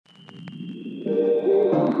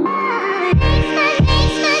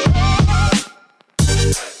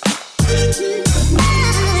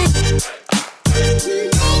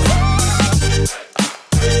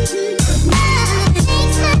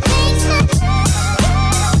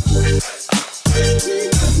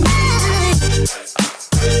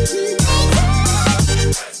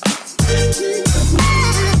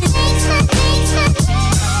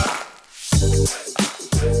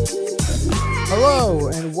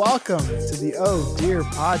welcome to the Oh Dear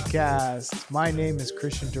Podcast. My name is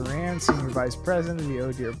Christian Duran, Senior Vice President of the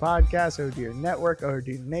Oh Dear Podcast, Oh Dear Network, Oh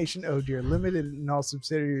Dear Nation, Oh Dear Limited, and all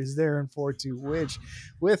subsidiaries therein for to which.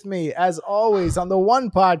 With me, as always, on the one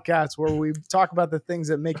podcast where we talk about the things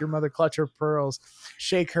that make your mother clutch her pearls,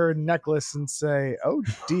 shake her necklace, and say, oh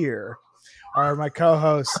dear, are my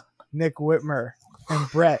co-hosts, Nick Whitmer and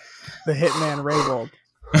Brett, the Hitman Raybold.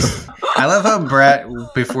 I love how Brett,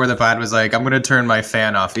 before the pod, was like, I'm going to turn my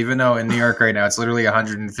fan off, even though in New York right now it's literally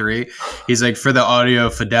 103. He's like, for the audio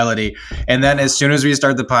fidelity. And then as soon as we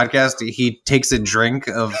start the podcast, he takes a drink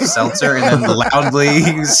of seltzer and then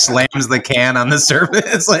loudly slams the can on the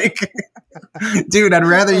surface. Like, dude, I'd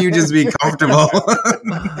rather you just be comfortable.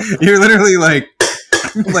 You're literally like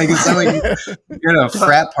it's not like you're at a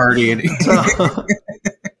frat party.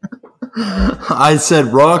 I said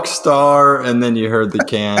rock star, and then you heard the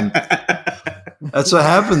can. That's what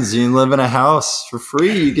happens. You live in a house for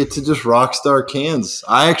free. You get to just rock star cans.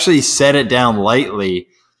 I actually set it down lightly,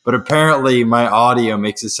 but apparently my audio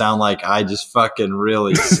makes it sound like I just fucking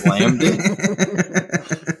really slammed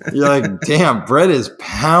it. You're like, damn, Brett is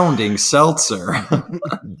pounding seltzer.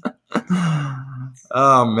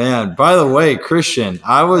 Oh, man. By the way, Christian,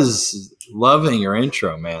 I was loving your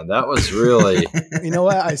intro, man. That was really... You know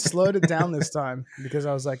what? I slowed it down this time because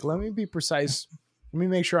I was like, let me be precise. Let me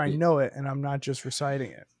make sure I know it and I'm not just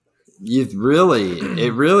reciting it. It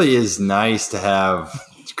really is nice to have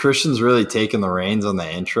Christian's really taking the reins on the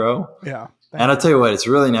intro. Yeah. And I'll tell you what, it's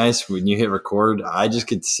really nice when you hit record. I just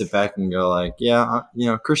get to sit back and go like, yeah,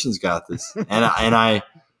 Christian's got this. And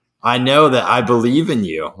I know that I believe in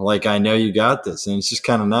you. Like, I know you got this. And it's just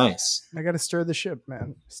kind of nice. I got to stir the ship,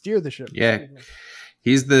 man. Steer the ship. Yeah.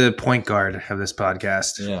 He's the point guard of this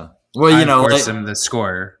podcast. Yeah. Well, I, of course, I'm the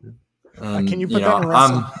scorer. Can you put that in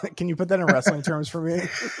wrestling? Can you put that in wrestling terms for me?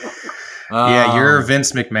 Yeah, you're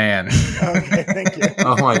Vince McMahon. Okay, thank you.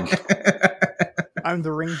 Oh my God. I'm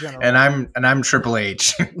the ring general, and I'm Triple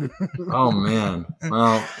H. Oh man.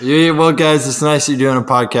 Well, guys, it's nice you're doing a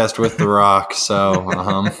podcast with The Rock. So,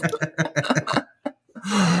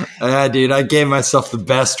 yeah, dude, I gave myself the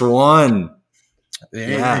best one.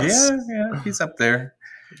 Yes. Yeah, he's up there.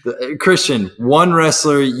 Christian, one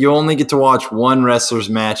wrestler, you only get to watch one wrestler's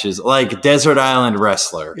matches, like Desert Island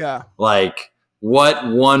Wrestler. Yeah. Like, what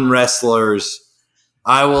one wrestler's,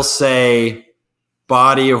 I will say,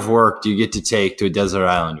 body of work do you get to take to a desert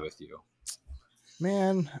island with you?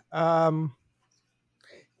 Man,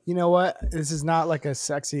 you know what? This is not like a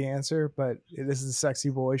sexy answer, but this is a sexy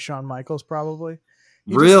boy, Shawn Michaels, probably.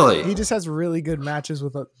 He just has really good matches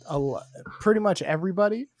with a pretty much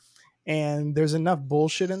everybody. And there's enough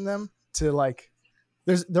bullshit in them to like,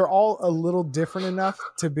 they're all a little different enough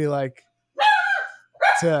to be like,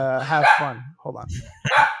 to have fun. Hold on.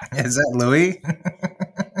 Is that Louis?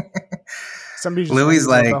 Somebody just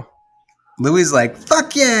Louis like,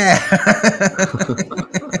 fuck yeah.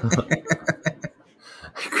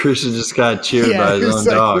 Christian just got cheered by his own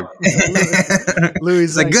dog.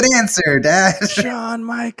 Louis like, good answer, Dad. Shawn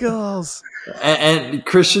Michaels. And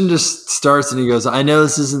Christian just starts and he goes, I know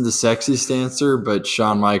this isn't the sexiest answer, but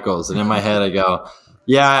Shawn Michaels. And in my head, I go,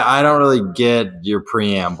 yeah, I don't really get your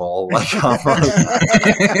preamble. Like,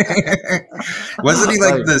 wasn't he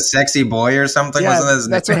like the sexy boy or something? Yeah, wasn't his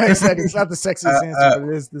that's what I said. It's not the sexiest answer, but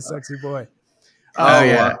it is the sexy boy. Oh,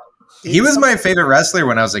 yeah. He was my favorite wrestler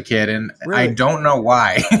when I was a kid, and really? I don't know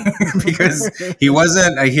why. Because he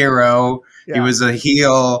wasn't a hero. Yeah. He was a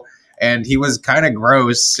heel. And he was kind of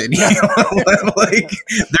gross. And like,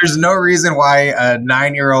 there's no reason why a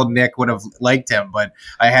 9-year-old Nick would have liked him. But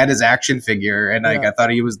I had his action figure, and I thought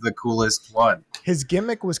he was the coolest one. His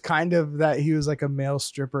gimmick was kind of that he was like a male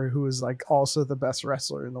stripper who was like also the best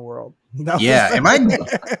wrestler in the world. Yeah. Am I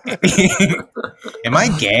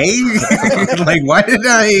gay? Like, why did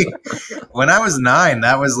when I was 9,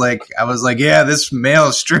 I was like, yeah, this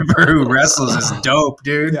male stripper who wrestles is dope,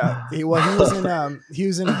 dude. Yeah. He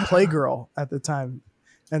was in Playgirl at the time.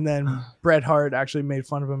 And then Bret Hart actually made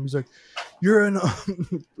fun of him. He's like,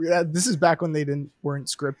 this is back when they weren't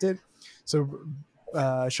scripted. So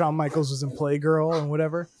Shawn Michaels was in Playgirl and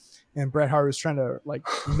whatever. And Bret Hart was trying to like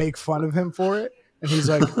make fun of him for it. And he's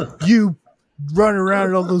like, you run around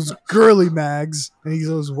in all those girly mags. And he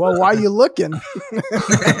goes, well, why are you looking? And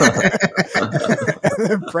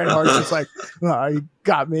then Bret Hart's just like, oh, you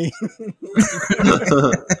got me.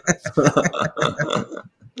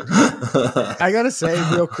 I gotta say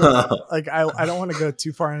real quick, like I don't want to go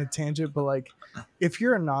too far on a tangent, but like if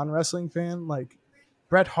you're a non-wrestling fan, like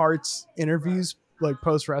Bret Hart's interviews like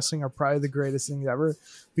post wrestling are probably the greatest thing ever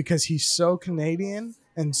because he's so Canadian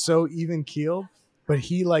and so even keeled, but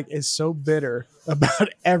he like is so bitter about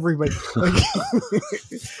everybody. Like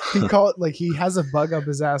he has a bug up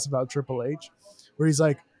his ass about Triple H, where he's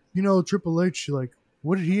like, Triple H, like,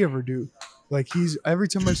 what did he ever do? Like every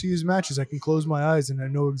time I see his matches, I can close my eyes and I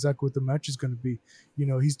know exactly what the match is going to be.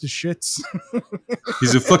 He's the shits.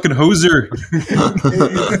 He's a fucking hoser.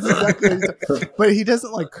 But he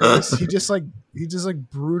doesn't like curse. He just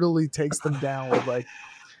brutally takes them down with like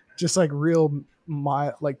just like real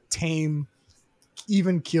tame,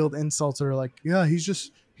 even keeled insults that are like, yeah,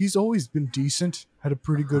 he's always been decent, had a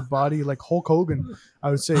pretty good body. Like Hulk Hogan,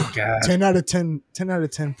 I would say 10 out of 10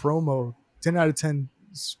 promo, 10 out of 10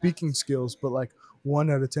 speaking skills, but like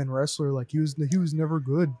 1 out of 10 wrestler. Like he was never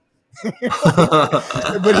good. But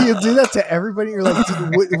he'll do that to everybody. You're like,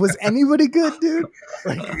 dude, was anybody good, dude?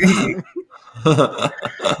 Like,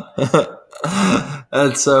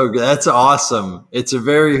 that's so good. That's awesome. It's who's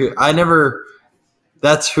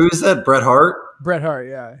that? Bret Hart? Bret Hart,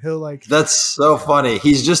 yeah. He'll like. That's so funny.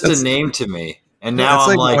 He's just a name to me, and now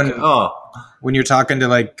I'm like, when you're talking to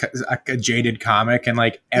like a jaded comic and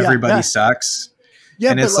like everybody sucks,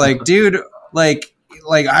 and it's like, dude, like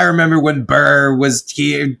I remember when Burr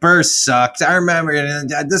sucked. I remember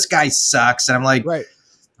this guy sucks, and I'm like, right.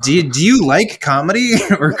 Do you like comedy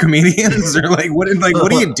or comedians or like what are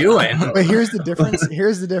you doing? But here's the difference.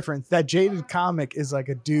 That jaded comic is like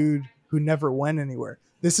a dude who never went anywhere.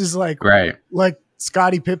 This is like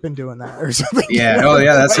Scottie Pippen doing that or something. Yeah. Oh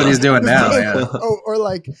yeah, that's what he's doing now. Yeah. Or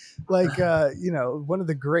like one of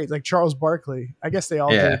the greats, like Charles Barkley. I guess they all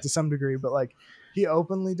do it to some degree, but like he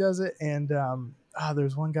openly does it. And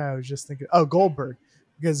there's one guy I was just thinking. Oh, Goldberg,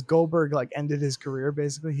 because Goldberg like ended his career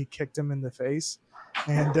basically. He kicked him in the face.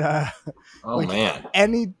 And man,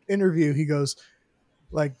 any interview he goes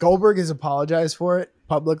like Goldberg has apologized for it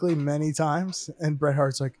publicly many times, and Bret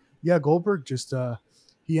Hart's like, yeah, Goldberg just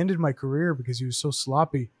he ended my career because he was so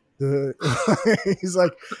sloppy. He's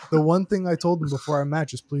like, the one thing I told him before our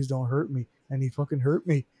match is please don't hurt me, and he fucking hurt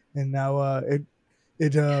me, and now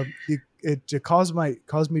it caused me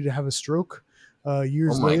to have a stroke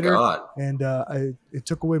years later. God. And it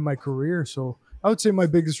took away my career. So I would say my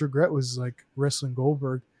biggest regret was like wrestling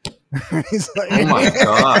Goldberg. He's like, oh my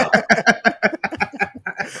God.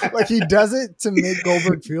 Like he does it to make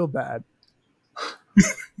Goldberg feel bad.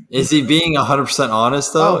 Is he being 100%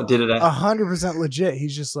 honest though? Oh, Did it 100% legit?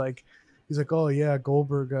 He's like, oh yeah,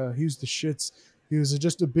 Goldberg, he was the shits. He was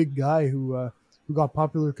just a big guy who got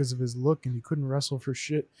popular because of his look, and he couldn't wrestle for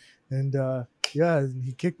shit. And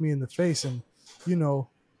he kicked me in the face, and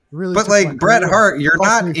really. But like Bret Hart, you're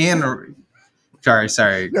not in.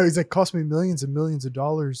 Sorry. No, he's like, cost me millions and millions of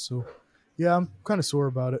dollars. So, yeah, I'm kind of sore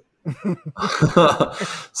about it.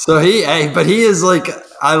 So but he is like,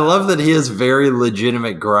 I love that he has very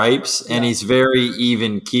legitimate gripes, and he's very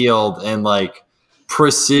even keeled and like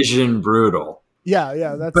precision brutal.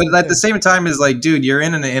 Yeah. But at the same time, is like, dude, you're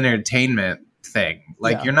in an entertainment thing.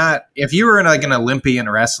 Like, you're not. If you were like an Olympian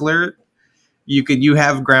wrestler, you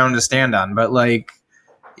have ground to stand on. But like,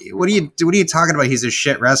 what are you talking about? He's a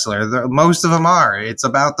shit wrestler. Most of them are. It's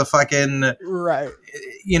about the fucking right.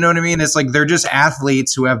 You know what I mean? It's like they're just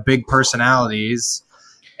athletes who have big personalities,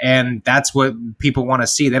 and that's what people want to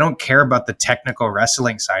see. They don't care about the technical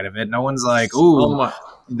wrestling side of it. No one's like, "Ooh,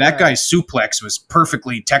 that guy's suplex was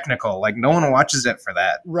perfectly technical." Like no one watches it for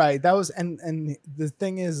that. Right. That was and the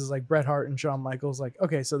thing is like Bret Hart and Shawn Michaels. Like,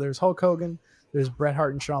 okay, so there's Hulk Hogan, there's Bret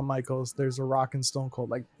Hart and Shawn Michaels, there's The Rock and Stone Cold,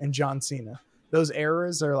 like, and John Cena. Those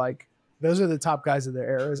eras are like, those are the top guys of their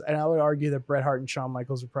eras. And I would argue that Bret Hart and Shawn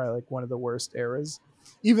Michaels are probably like one of the worst eras,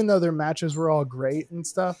 even though their matches were all great and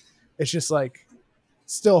stuff. It's just like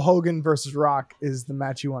still Hogan versus Rock is the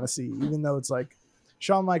match you want to see, even though it's like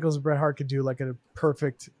Shawn Michaels and Bret Hart could do like a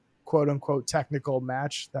perfect quote unquote technical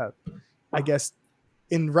match that I guess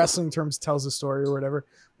in wrestling terms tells a story or whatever.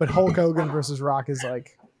 But Hulk Hogan versus Rock is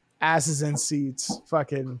like asses in seats,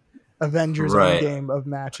 fucking Avengers Endgame of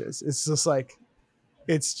matches. It's just like,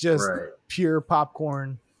 it's just pure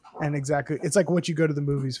popcorn, and it's like what you go to the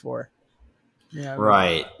movies for. Yeah.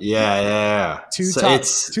 Right. Yeah. Two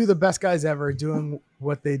of the best guys ever doing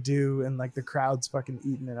what they do, and like the crowd's fucking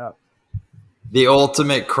eating it up. The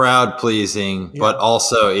ultimate crowd pleasing, but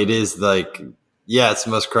also it is like, it's the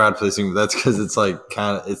most crowd pleasing, but that's because it's like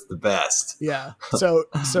it's the best. Yeah.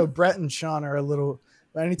 So Bret and Shawn are a little.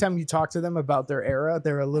 Anytime you talk to them about their era,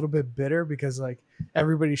 they're a little bit bitter because like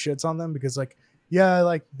everybody shits on them because like,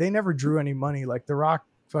 like they never drew any money. Like The Rock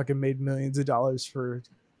fucking made millions of dollars for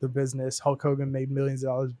the business. Hulk Hogan made millions of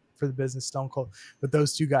dollars for the business. Stone Cold. But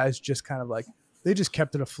those two guys just kind of like, they just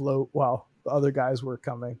kept it afloat while the other guys were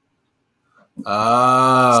coming.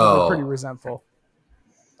 Oh. So they're pretty resentful.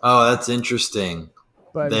 Oh, that's interesting.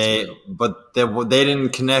 But they didn't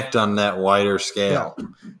connect on that wider scale. Yeah.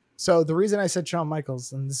 So the reason I said Shawn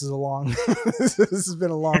Michaels, and this is a long, this has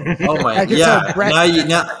been a long. Oh my, I can yeah.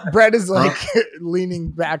 tell Brett is like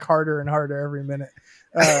leaning back harder and harder every minute.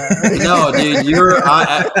 No, dude,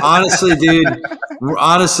 honestly,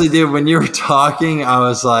 dude, when you were talking, I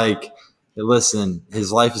was like, hey, listen,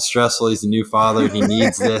 his life is stressful. He's a new father. He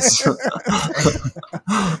needs this.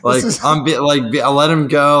 Like, I'll let him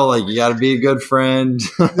go. Like, you got to be a good friend.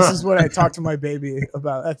 This is what I talk to my baby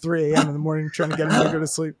about at 3 a.m. in the morning, trying to get him to go to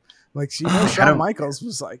sleep. Like, Shawn Michaels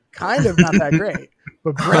was like kind of not that great,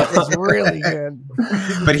 but Brett is really good.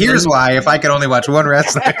 But here's why: if I could only watch one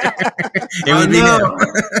wrestler, it would be him.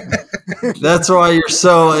 That's why it's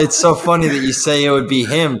so funny that you say it would be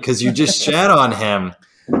him, because you just shat on him.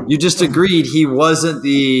 You just agreed he wasn't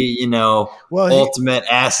the ultimate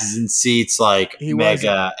asses in seats like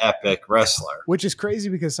mega epic wrestler. Which is crazy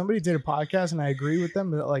because somebody did a podcast and I agree with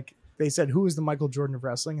them. That, like, they said, who is the Michael Jordan of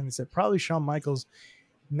wrestling? And they said probably Shawn Michaels.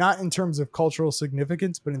 Not in terms of cultural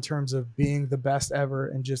significance, but in terms of being the best ever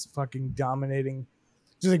and just fucking dominating,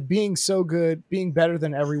 just like being so good, being better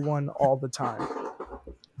than everyone all the time.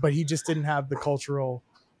 But he just didn't have the cultural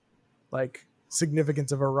like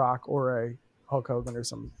significance of a Rock or a Hulk Hogan or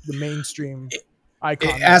the mainstream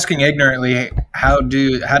icon. Asking ignorantly, how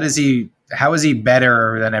is he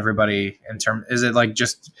better than everybody in terms? Is it like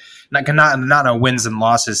just not in a wins and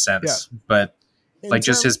losses sense, but like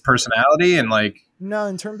just his personality and like. No,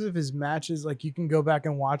 in terms of his matches, like you can go back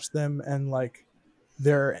and watch them and like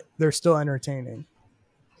they're still entertaining.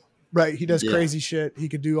 Right. He does crazy shit. He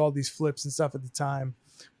could do all these flips and stuff at the time,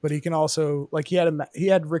 but he can also like he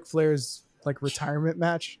had Ric Flair's like retirement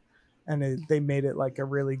match and they made it like a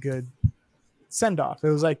really good send off.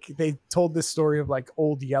 It was like they told this story of like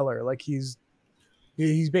old Yeller. Like he's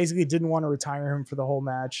basically didn't want to retire him for the whole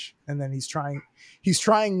match. And then he's trying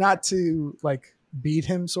not to like beat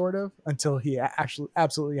him sort of until he actually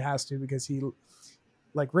absolutely has to, because he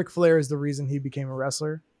like Ric Flair is the reason he became a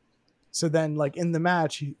wrestler. So then like in the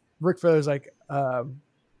match, Ric Flair's like,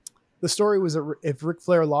 the story was that if Ric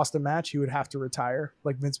Flair lost a match, he would have to retire.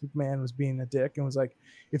 Like Vince McMahon was being a dick and was like,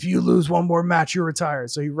 if you lose one more match, you're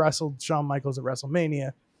retired. So he wrestled Shawn Michaels at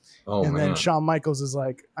WrestleMania. Then Shawn Michaels is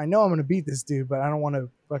like, I know I'm going to beat this dude, but I don't want to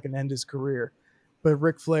fucking end his career. But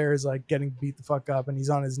Ric Flair is like getting beat the fuck up and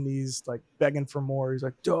he's on his knees, like begging for more. He's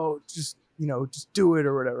like, "Oh, just do it,"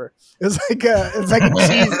 or whatever. It's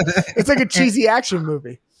like a cheesy action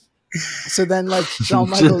movie. So then like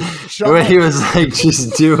Shawn Michaels, he was like,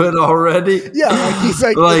 just do it already. Yeah. Like he's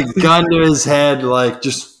like gun to his head. Like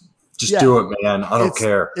just do it, man. I don't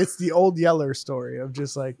care. It's the old Yeller story of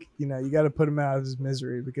just like, you got to put him out of his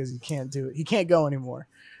misery because he can't do it. He can't go anymore.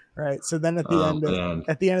 Right. So then at the end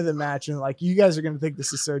of the match, and like you guys are going to think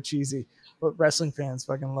this is so cheesy, but wrestling fans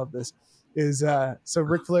fucking love this, is so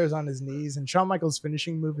Ric Flair's on his knees and Shawn Michaels'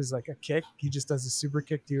 finishing move is like a kick. He just does a super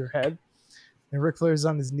kick to your head. And Ric Flair's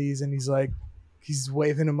on his knees and he's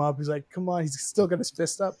waving him up. He's like, come on. He's still got his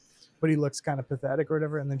fist up, but he looks kind of pathetic or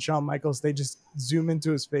whatever. And then Shawn Michaels, they just zoom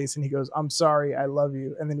into his face and he goes, "I'm sorry. I love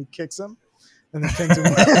you." And then he kicks him and then pins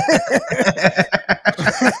him.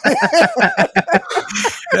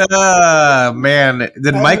 Man,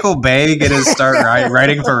 did Michael Bay get his start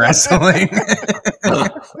writing for wrestling?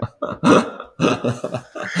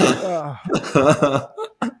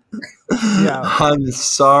 Yeah. I'm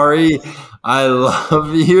sorry. I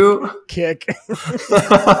love you. Kick.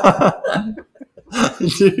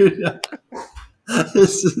 Dude,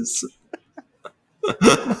 this is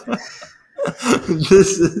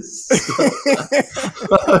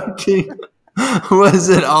fucking. Was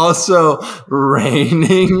it also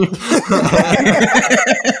raining?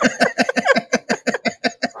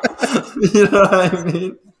 You know what I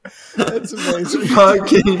mean? That's amazing.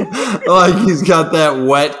 Fucking like he's got that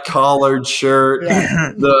wet collared shirt.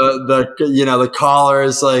 Yeah. The collar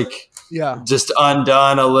is like just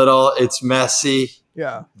undone a little. It's messy.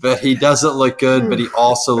 Yeah. But he doesn't look good, but he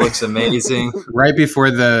also looks amazing. Right before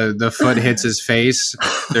the foot hits his face,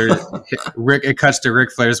 it cuts to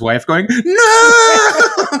Ric Flair's wife going, "No!"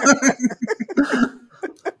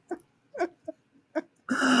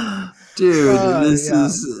 Dude,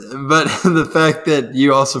 but the fact that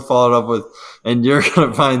you also followed up with, and you're going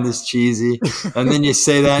to find this cheesy, and then you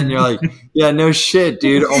say that and you're like, yeah, no shit,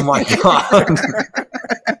 dude. Oh my God.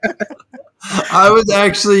 I was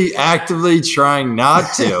actually actively trying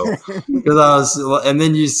not to because and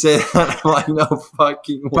then you said that. I'm like, no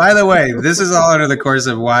fucking way. By the way, this is all under the course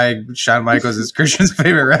of why Shawn Michaels is Christian's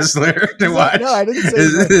favorite wrestler to watch. No, I didn't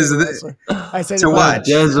say wrestler. I said to watch.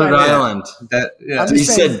 Desert Island. I'm He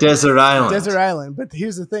just saying said Desert Island. Desert Island. But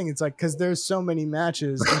here's the thing: it's like because there's so many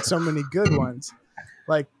matches and so many good ones.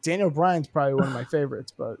 Like Daniel Bryan's probably one of my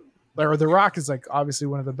favorites, but or The Rock is like obviously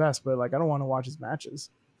one of the best. But like I don't want to watch his matches.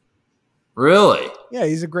 Really? Yeah,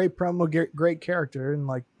 he's a great promo, great character, and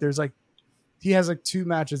like there's like he has like 2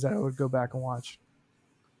 matches that I would go back and watch.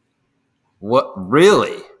 What?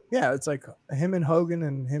 Really? Yeah, it's like him and Hogan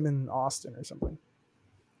and him and Austin or something.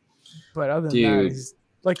 But other than Dude.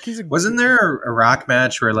 that, Wasn't there a Rock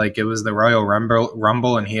match where like it was the Royal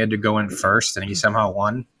Rumble and he had to go in first and he somehow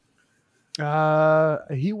won?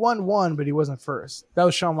 He won one, but he wasn't first. That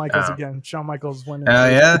was Shawn Michaels again. Shawn Michaels winning. Oh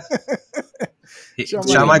yeah.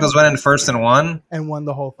 Shawn Michaels went in first and won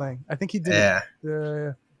the whole thing. I think he did.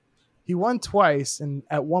 Yeah. He won twice, and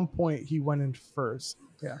at one point he went in first.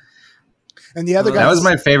 Yeah. And the other guy. That was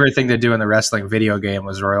my favorite thing to do in the wrestling video game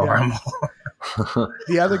was Royal Rumble.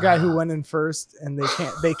 The other guy who went in first, and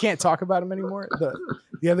they can't talk about him anymore.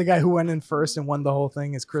 The other guy who went in first and won the whole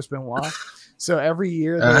thing is Chris Benoit. So every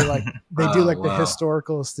year they do the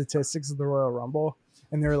historical statistics of the Royal Rumble,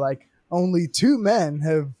 and they're like only 2 men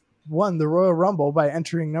have won the Royal Rumble by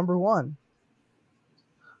entering number 1,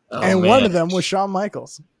 and one of them was Shawn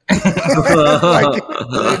Michaels. They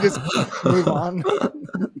just move on.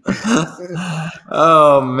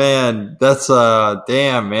 Oh man, that's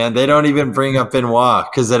damn man. They don't even bring up Benoit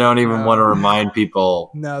because they don't even want to remind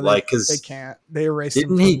people. No, because they can't. They erased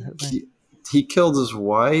him. He killed his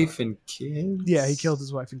wife and kids? Yeah, he killed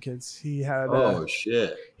his wife and kids. He had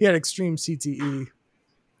shit. He had extreme CTE.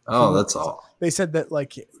 Oh, that's all. They said that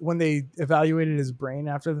like when they evaluated his brain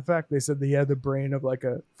after the fact, they said that he had the brain of like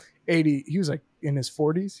a 80. He was like in his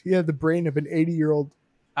 40s. He had the brain of an 80-year-old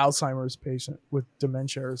Alzheimer's patient with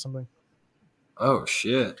dementia or something. Oh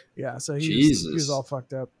shit. Yeah, so he was all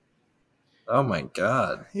fucked up. Oh my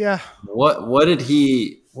god. Yeah. What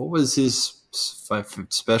was his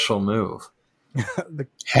special move? The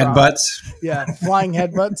headbutts. Yeah, flying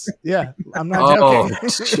headbutts. Yeah, I'm not joking.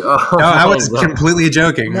 No, I was completely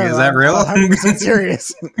joking. No, Is that real? I'm 100%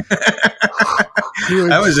 serious.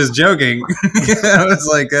 I was just joking. I was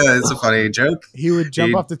like, it's a funny joke. He would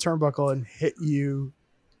jump off the turnbuckle and hit you.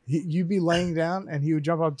 You'd be laying down, and he would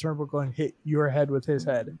jump off the turnbuckle and hit your head with his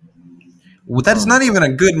head. Well, that's not even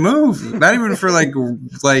a good move. Not even for like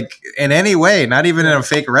in any way. Not even in a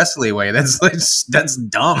fake wrestling way. That's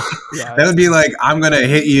dumb. Yeah, that would be like, I'm gonna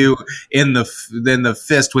hit you in the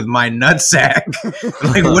fist with my nutsack.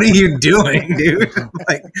 Like, what are you doing, dude?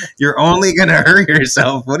 Like, you're only gonna hurt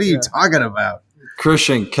yourself. What are you talking about?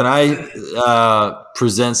 Christian, can I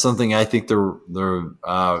present something I think the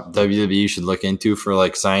WWE should look into for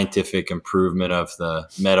like scientific improvement of the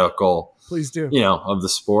medical, please do, of the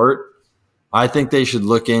sport? I think they should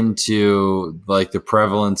look into like the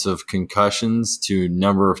prevalence of concussions to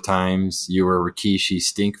number of times you were Rikishi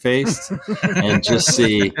stink-faced and just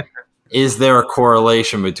see, is there a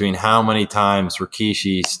correlation between how many times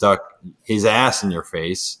Rikishi stuck his ass in your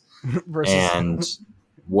face and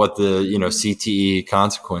what the CTE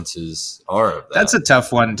consequences are of that. That's a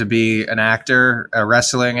tough one to be an actor, a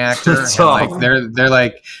wrestling actor. And like they're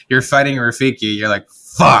like, you're fighting Rafiki, you're like,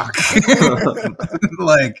 fuck.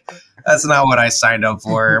 Like, that's not what I signed up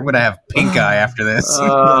for. I'm gonna have pink eye after this.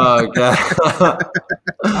 Oh god.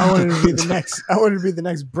 I wanted to be the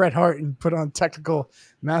next Bret Hart and put on technical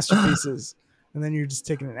masterpieces, and then you're just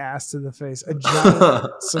taking an ass to the face, a giant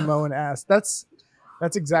Samoan ass. That's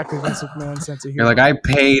exactly Vince McMahon's sense of humor. You're like, I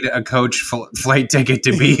paid a coach flight ticket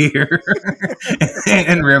to be here,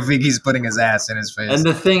 and Rafiki's putting his ass in his face. And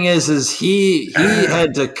the thing is he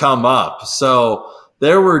had to come up. So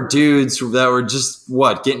there were dudes that were just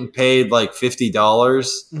getting paid like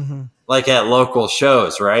 $50, like at local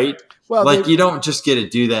shows, right? Well, like you don't just get to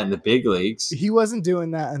do that in the big leagues. He wasn't doing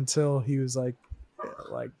that until he was like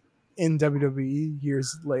in WWE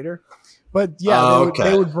years later. But yeah,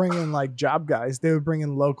 they would bring in like job guys. They would bring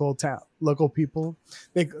in local people.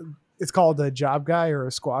 It's called a job guy or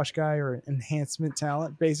a squash guy or an enhancement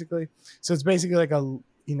talent, basically. So it's basically like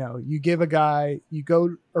you give a guy, you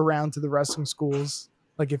go around to the wrestling schools.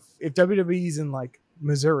 Like if WWE's in like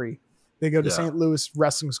Missouri, they go to St. Louis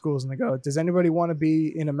wrestling schools and they go, does anybody want to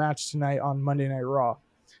be in a match tonight on Monday Night Raw?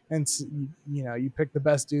 And you pick the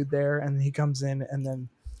best dude there, and he comes in, and then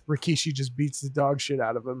Rikishi just beats the dog shit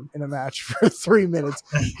out of him in a match for 3 minutes.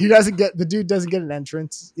 The dude doesn't get an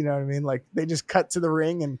entrance. You know what I mean? Like they just cut to the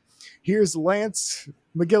ring, and here's Lance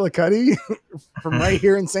McGillicuddy from right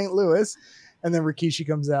here in St. Louis, and then Rikishi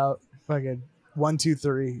comes out, fucking 1, 2,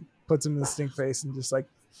 3, puts him in the stink face, and just like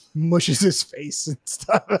mushes his face and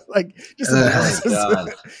stuff. Like just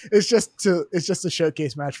it's just a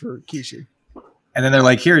showcase match for Rikishi. And then they're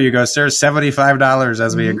like, "Here you go, sir, $75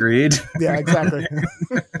 as we agreed." Yeah, exactly.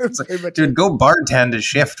 It's like, dude, go bartend a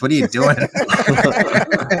shift. What are you doing?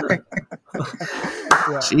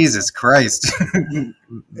 Yeah. Jesus Christ.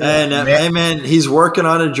 Man, he's working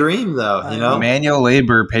on a dream, though. You know, manual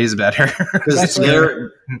labor pays better. Because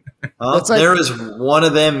there is one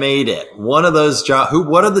of them made it. One of those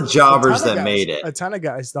what are the jobbers that made it? A ton of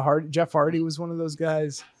guys. Jeff Hardy was one of those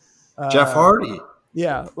guys. Jeff Hardy.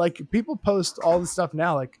 Yeah, like people post all the stuff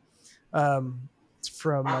now, like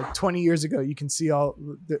from like 20 years ago. You can see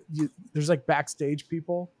there's like backstage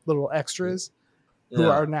people, little extras, who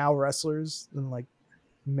are now wrestlers and like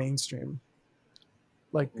mainstream.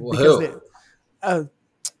 Like because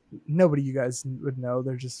nobody you guys would know.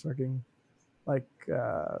 They're just fucking like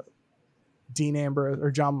Dean Ambrose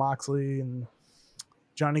or John Moxley and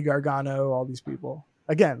Johnny Gargano. All these people.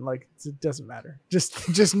 Again, like it doesn't matter.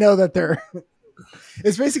 Just know that they're.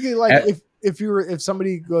 It's basically like if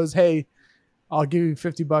somebody goes, "Hey, I'll give you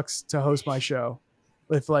 $50 to host my show."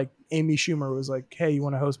 If like Amy Schumer was like, "Hey, you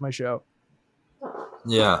want to host my show?"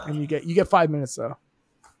 Yeah, and you get 5 minutes though.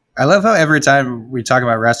 I love how every time we talk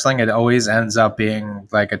about wrestling, it always ends up being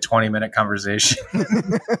like a 20-minute conversation. Well,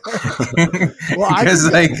 I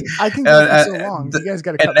can go for so long. You guys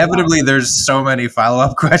got to inevitably. There's so many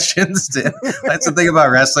follow-up questions. That's the thing about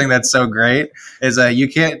wrestling that's so great is you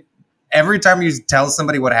can't. Every time you tell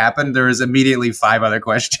somebody what happened, there is immediately 5 other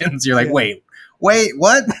questions. You're like, wait,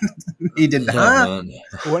 what? He did not.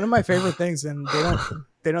 One of my favorite things, and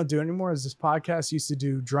they don't do anymore, is this podcast used to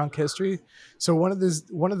do drunk history. So one of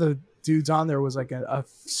the dudes on there was like a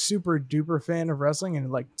super duper fan of wrestling,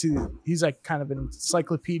 and like he's like kind of an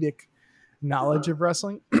encyclopedic knowledge of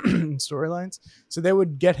wrestling storylines. So they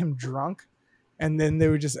would get him drunk, and then they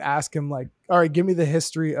would just ask him like, "All right, give me the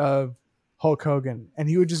history of Hulk Hogan," and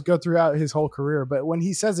he would just go throughout his whole career. But when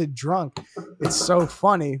he says it drunk, it's so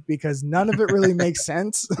funny because none of it really makes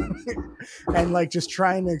sense. And like just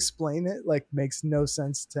trying to explain it like makes no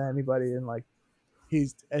sense to anybody. And like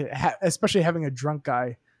he's especially having a drunk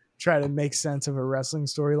guy try to make sense of a wrestling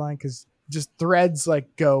storyline, because just threads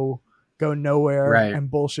like go nowhere, right, and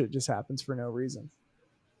bullshit just happens for no reason.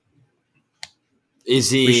 Is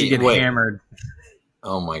he? We should get hammered.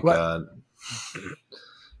 Oh my God.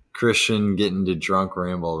 Christian getting to drunk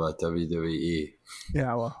ramble about WWE.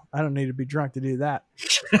 Yeah, well, I don't need to be drunk to do that.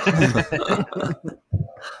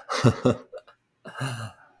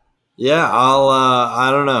 Yeah,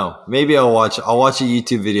 I don't know. Maybe I'll watch a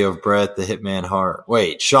YouTube video of Bret the Hitman Hart.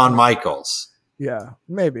 Wait, Shawn Michaels. Yeah,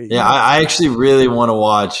 maybe. Yeah, I actually really want to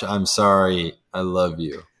watch I'm Sorry, I Love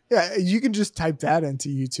You. Yeah, you can just type that into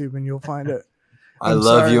YouTube and you'll find it. I'm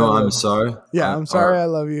sorry. Yeah, I'm sorry, I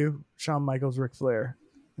love you. Shawn Michaels, Ric Flair.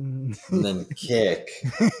 And then kick.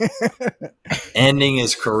 Ending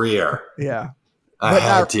his career. Yeah. I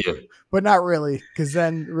had to. But not really, because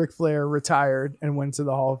then Ric Flair retired and went to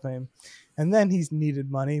the Hall of Fame. And then he's needed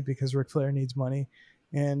money because Ric Flair needs money.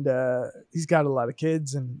 And he's got a lot of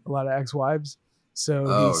kids and a lot of ex-wives.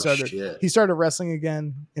 So he started wrestling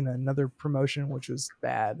again in another promotion, which was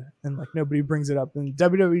bad. And like nobody brings it up. And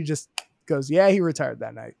WWE just goes, yeah, he retired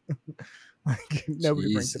that night. Like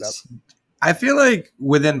nobody brings it up. I feel like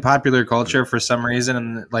within popular culture, for some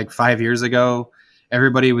reason, like 5 years ago,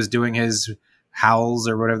 everybody was doing his howls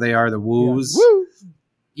or whatever they are, the woos. Yeah. Woo!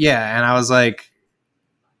 Yeah, and I was like,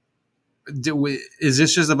 is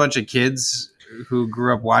this just a bunch of kids who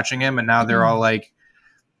grew up watching him and now they're all like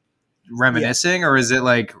reminiscing? Yeah. Or is it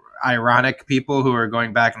like ironic people who are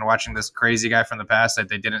going back and watching this crazy guy from the past that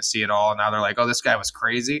they didn't see at all, and now they're like, oh, this guy was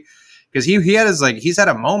crazy? Because he's had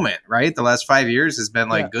a moment, right? The last 5 years has been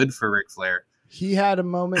like good for Ric Flair. He had a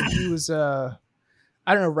moment. He was, I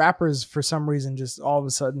don't know, rappers for some reason just all of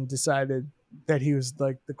a sudden decided that he was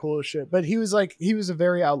like the coolest shit. But he was a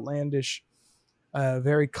very outlandish,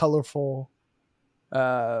 very colorful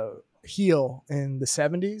heel in the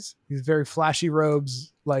 70s. He was very flashy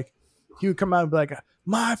robes. Like he would come out and be like,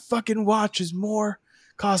 my fucking watch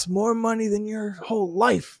costs more money than your whole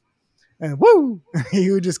life. And woo,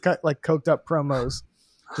 he would just cut like coked up promos,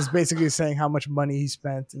 just basically saying how much money he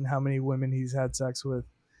spent and how many women he's had sex with.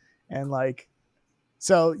 And like,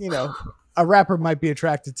 so, you know, a rapper might be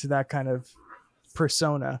attracted to that kind of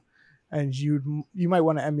persona, and you might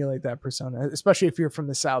want to emulate that persona, especially if you're from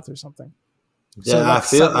the South or something. Yeah,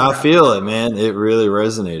 so I feel it, man. It really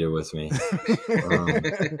resonated with me.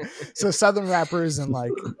 So Southern rappers and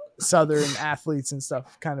like Southern athletes and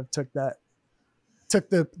stuff kind of took the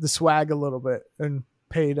swag a little bit and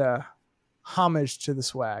paid homage to the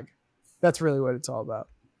swag. That's really what it's all about.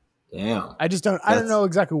 Damn. I don't know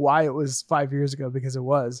exactly why it was 5 years ago, because it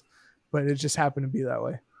was, but it just happened to be that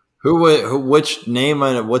way. What's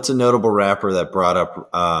a notable rapper that brought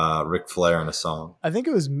up Ric Flair in a song? I think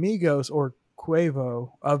it was Migos or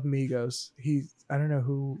Quavo of Migos. I don't know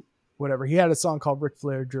who, whatever. He had a song called Ric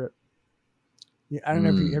Flair Drip. Yeah, I don't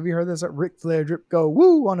know. Have you heard this? Ric Flair Drip, go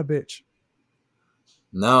woo on a bitch.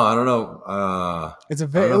 No, I don't know.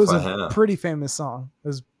 It was a pretty famous song. It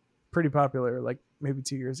was pretty popular, like maybe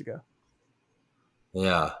 2 years ago.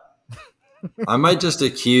 Yeah. I might just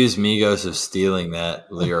accuse Migos of stealing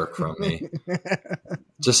that lyric from me.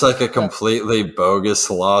 Just like a completely bogus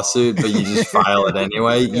lawsuit, but you just file it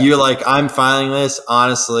anyway. Yeah. You're like, I'm filing this.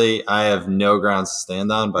 Honestly, I have no grounds to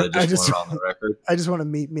stand on, but I just want it on the record. I just want to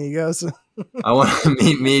meet Migos. I want to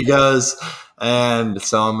meet Migos, and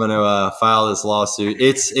so I'm going to file this lawsuit.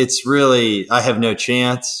 It's really, I have no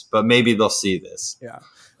chance, but maybe they'll see this. Yeah.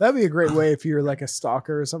 That'd be a great way if you're like a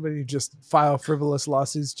stalker or somebody to just file frivolous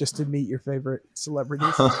lawsuits just to meet your favorite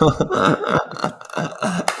celebrities.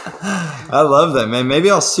 I love that, man. Maybe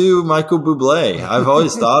I'll sue Michael Bublé. I've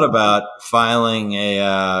always thought about filing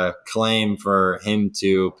a claim for him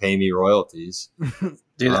to pay me royalties.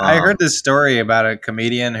 Dude, I heard this story about a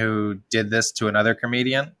comedian who did this to another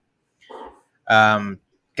comedian. God,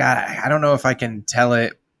 I don't know if I can tell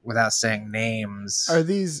it without saying names. Are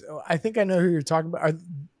these? I think I know who you're talking about.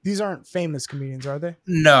 These aren't famous comedians, are they?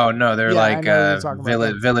 No, they're like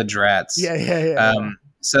village rats. Yeah.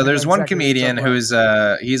 So there's one comedian who's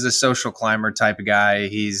he's a social climber type of guy.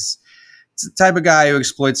 He's the type of guy who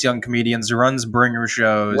exploits young comedians, runs bringer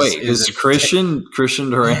shows. Wait, is Christian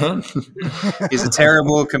Durant? He's a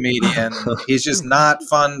terrible comedian. He's just not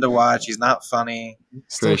fun to watch. He's not funny.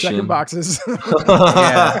 Still checking boxes.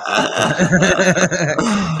 Yeah.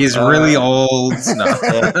 He's really old. No.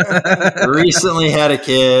 Yeah. Recently had a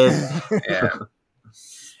kid. Yeah.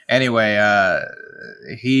 Anyway,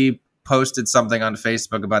 he posted something on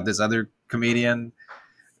Facebook about this other comedian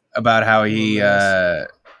about how he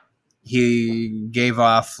gave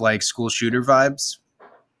off like school shooter vibes.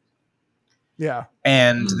 Yeah.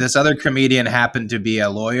 And this other comedian happened to be a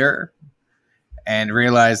lawyer and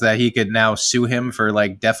realized that he could now sue him for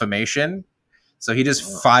like defamation. So he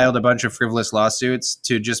just filed a bunch of frivolous lawsuits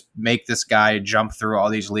to just make this guy jump through all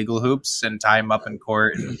these legal hoops and tie him up in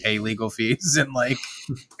court and pay legal fees. And like,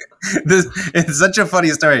 it's such a funny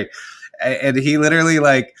story. And he literally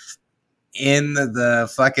like in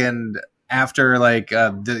the fucking, after like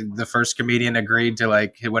the first comedian agreed to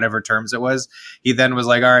like whatever terms it was, he then was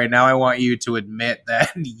like, all right, now I want you to admit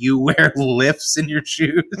that you wear lifts in your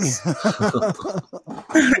shoes. And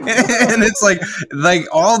it's like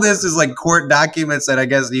all this is like court documents that I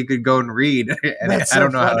guess you could go and read. And I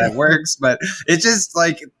don't know how that works, but it's just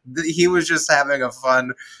like he was just having a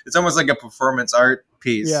fun, it's almost like a performance art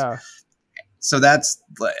piece. Yeah. So that's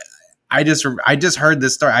like, I just heard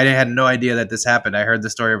this story. I had no idea that this happened. I heard the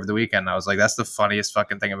story over the weekend. I was like, that's the funniest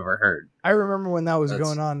fucking thing I've ever heard. I remember when that was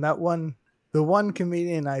going on. The one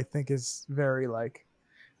comedian I think is very like,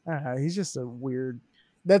 I don't know, he's just a weird.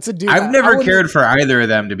 That's a dude. I've never cared for either of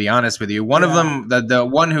them, to be honest with you. One of them, the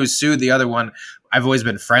one who sued the other one, I've always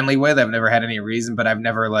been friendly with. I've never had any reason, but I've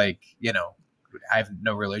never I have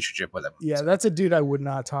no relationship with him. Yeah, so. That's a dude I would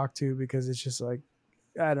not talk to because it's just like,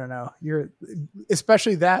 I don't know.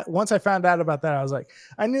 Especially that once I found out about that, I was like,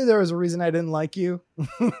 I knew there was a reason I didn't like you.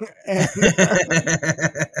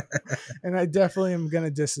 and I definitely am going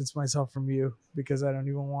to distance myself from you because I don't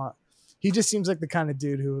even want, he just seems like the kind of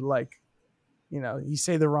dude who would like, you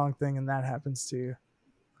say the wrong thing and that happens to you.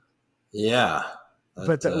 Yeah.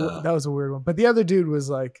 But that was a weird one. But the other dude was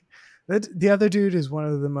like, the other dude is one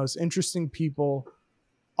of the most interesting people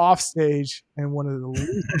off stage and one of the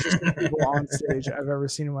least interesting people on stage I've ever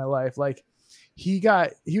seen in my life. Like he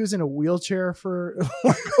was in a wheelchair for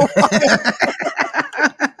like a while.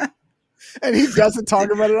 And he doesn't talk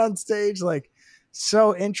about it on stage. Like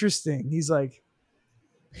so interesting. He's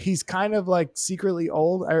kind of like secretly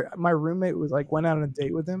old. My roommate went out on a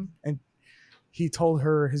date with him and he told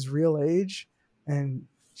her his real age and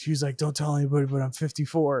she was like, don't tell anybody, but I'm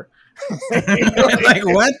 54. Like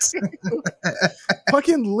what?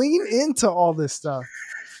 Fucking lean into all this stuff.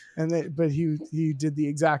 But he did the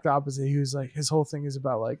exact opposite. He was like, his whole thing is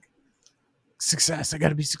about like success. I got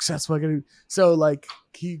to be successful. So like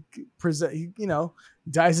he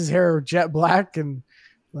dyes his hair jet black and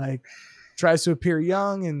like tries to appear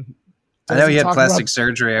young. And I know he had plastic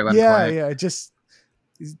surgery at one point. Yeah. Just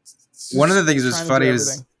one of the things that's funny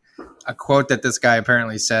is a quote that this guy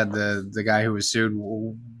apparently said. The guy who was sued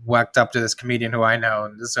walked up to this comedian who I know,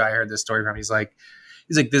 and this guy I heard this story from. He's like,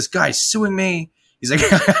 this guy's suing me. He's like,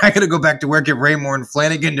 I gotta go back to work at Raymore and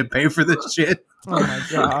Flanagan to pay for this shit. Oh my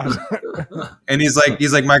god. And he's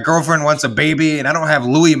like, my girlfriend wants a baby, and I don't have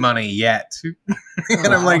Louis money yet.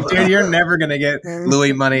 And I'm like, dude, you're never gonna get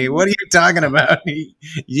Louis money. What are you talking about?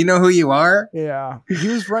 You know who you are? Yeah, he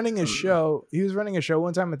was running a show. He was running a show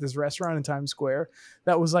one time at this restaurant in Times Square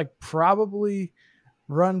that was like probably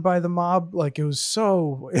run by the mob. Like it was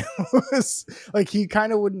like he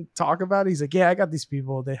kind of wouldn't talk about it. He's like, yeah, I got these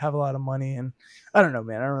people. They have a lot of money, and I don't know,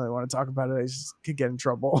 man. I don't really want to talk about it. I just could get in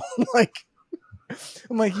trouble. I'm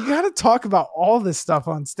like, you got to talk about all this stuff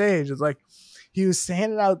on stage. It's like he was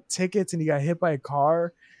handing out tickets and he got hit by a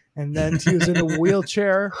car, and then he was in a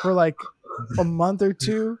wheelchair for like a month or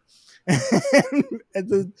two. And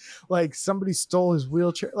then like somebody stole his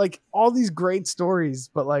wheelchair. Like all these great stories,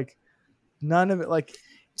 but like none of it, like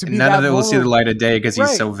to be none of it will see the light of day because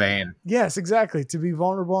he's so vain. Yes, exactly. To be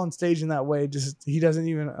vulnerable on stage in that way, just he doesn't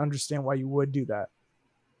even understand why you would do that.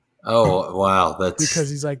 Oh, wow. That's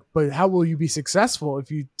because he's like, but how will you be successful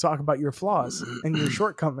if you talk about your flaws and your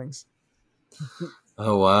shortcomings?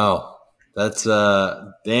 Oh, wow. That's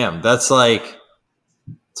damn. That's like,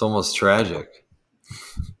 it's almost tragic.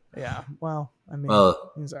 Yeah. Well, I mean,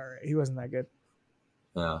 he's all right. He wasn't that good.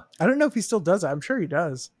 Yeah. I don't know if he still does it. I'm sure he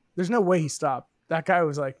does. There's no way he stopped. That guy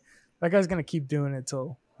was like, that guy's going to keep doing it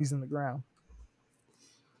till he's in the ground.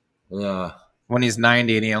 Yeah. When he's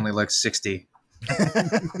 90 and he only looks 60.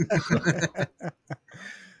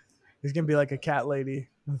 He's gonna be like a cat lady.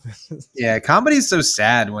 Yeah, comedy's so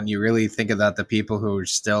sad when you really think about the people who are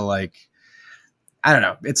still like, I don't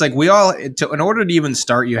know. It's like we all, in order to even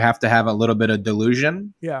start, you have to have a little bit of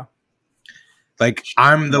delusion. Yeah. Like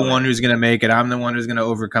I'm the one who's gonna make it. I'm the one who's gonna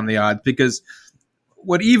overcome the odds. Because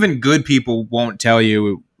what even good people won't tell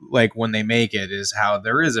you, like when they make it, is how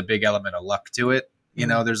there is a big element of luck to it. You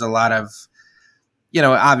know, there's a lot of,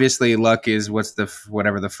 obviously luck is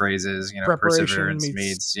whatever the phrase is, perseverance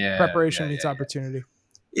meets preparation meets opportunity.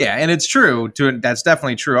 Yeah. And it's true that's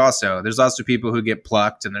definitely true. Also, there's also people who get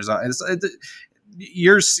plucked, and it's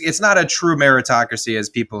not a true meritocracy as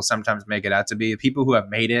people sometimes make it out to be. People who have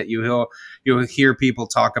made it, you'll hear people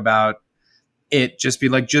talk about it, just be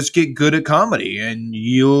like, just get good at comedy and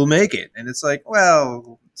you'll make it. And it's like,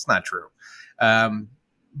 well, it's not true.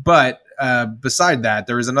 But beside that,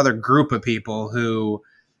 there is another group of people who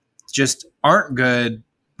just aren't good,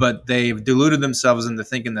 but they've deluded themselves into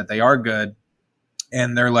thinking that they are good.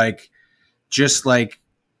 And they're like, just like,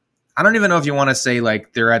 I don't even know if you want to say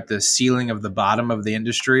like they're at the ceiling of the bottom of the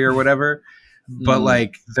industry or whatever, but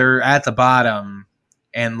like they're at the bottom,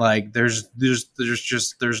 and like it's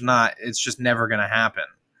just never going to happen.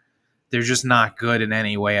 They're just not good in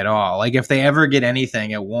any way at all. Like if they ever get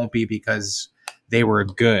anything, it won't be because they were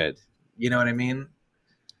good. You know what I mean?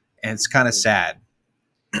 And it's kind of sad.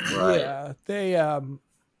 Right. Yeah,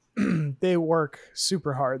 they work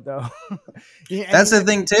super hard though. That's the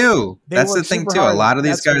thing too. A lot of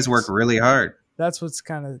these guys work really hard. That's what's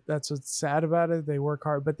sad about it. They work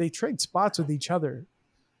hard, but they trade spots with each other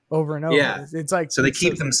over and over. Yeah. It's like, so they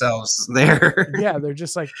keep themselves there. Yeah. They're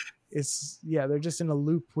just like, they're just in a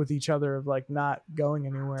loop with each other of like not going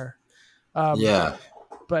anywhere.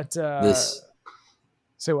 But this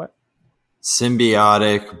say what?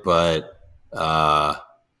 Symbiotic, but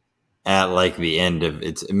at like the end of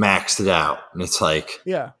it maxed it out, and it's like,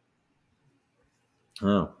 yeah.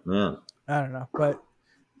 Oh man, I don't know, but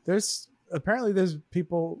there's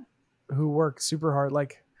people who work super hard.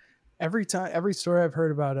 Like every story I've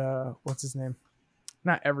heard about what's his name?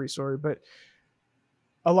 Not every story, but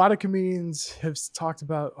a lot of comedians have talked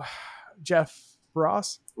about Jeff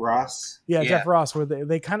Ross. Yeah, Jeff Ross, where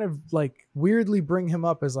they kind of like weirdly bring him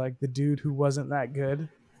up as like the dude who wasn't that good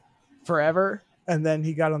forever, and then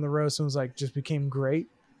he got on the roast and was like just became great.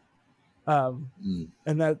 And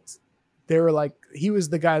that they were like, he was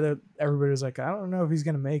the guy that everybody was like, I don't know if he's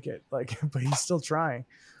gonna make it, like, but he's still trying.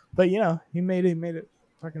 But he made it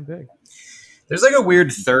fucking big. There's like a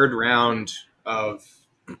weird third round of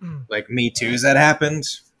like Me Too's that happened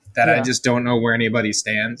that I just don't know where anybody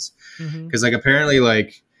stands. Because like apparently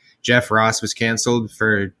like Jeff Ross was canceled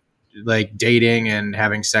for like dating and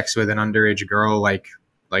having sex with an underage girl like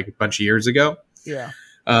a bunch of years ago. Yeah.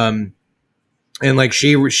 And like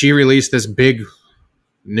she released this big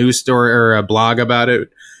news story or a blog about it,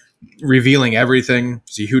 revealing everything.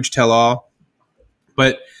 It's a huge tell-all.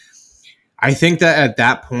 But I think that at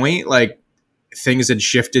that point, like things had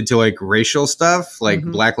shifted to like racial stuff, like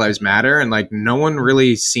Black Lives Matter, and like no one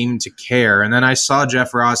really seemed to care. And then I saw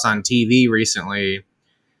Jeff Ross on TV recently,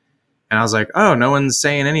 And I was like, oh, no one's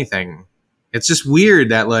saying anything. It's just weird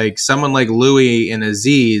that like someone like Louis and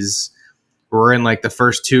Aziz were in like the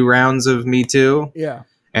first 2 rounds of Me Too. Yeah.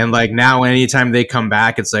 And like now anytime they come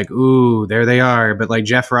back, it's like, ooh, there they are. But like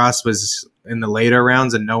Jeff Ross was in the later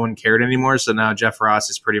rounds and no one cared anymore. So now Jeff Ross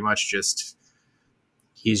is pretty much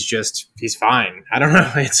he's fine. I don't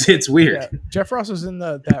know. It's weird. Yeah. Jeff Ross was in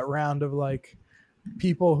that round of like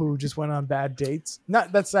people who just went on bad dates.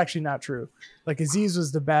 That's actually not true. Like Aziz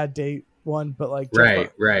was the bad date one, but like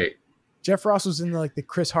Right. Jeff Ross was in like the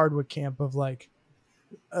Chris Hardwick camp of like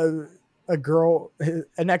a girl,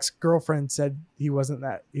 an ex-girlfriend said he wasn't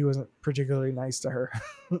particularly nice to her.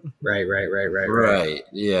 Right.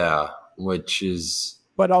 Yeah. Which is,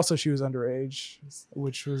 but also she was underage,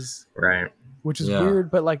 which was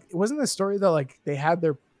weird. But like, it wasn't the story that like they had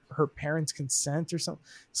her parents' consent or something.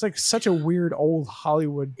 It's like such a weird old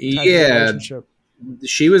Hollywood type relationship.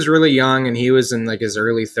 She was really young and he was in like his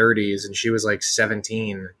early 30s and she was like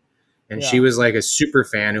 17. And she was like a super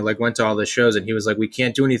fan who like went to all the shows and he was like, we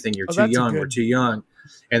can't do anything. You're too young. We're too young.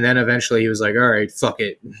 And then eventually he was like, all right, fuck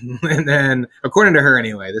it. And then according to her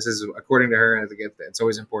anyway, this is according to her. I think it's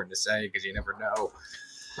always important to say because you never know.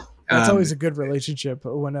 That's always a good relationship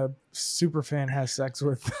when a super fan has sex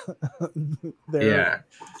with their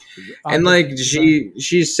and like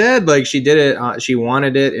she said like she did it, she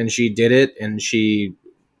wanted it and she did it, and she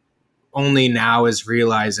only now is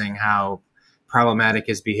realizing how problematic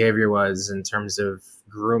his behavior was in terms of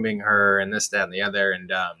grooming her and this, that, and the other. And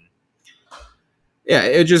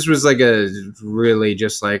it just was like a really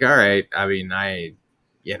just like, all right, I mean,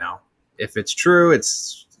 if it's true,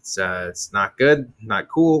 it's not good, not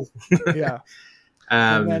cool. Yeah.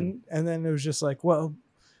 And then it was just like, well,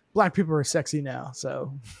 black people are sexy now,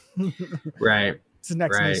 so right. It's the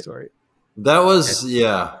next news story. That was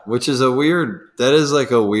which is a weird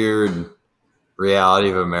reality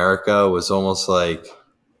of America, was almost like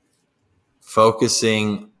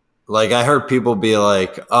focusing, like I heard people be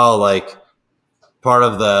like, oh, like part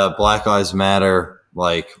of the Black Lives Matter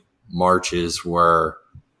like marches were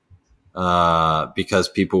because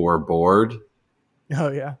people were bored.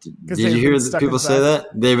 Oh yeah. Did you hear people say that?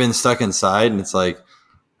 They've been stuck inside, and it's like,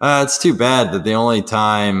 it's too bad that the only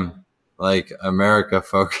time like America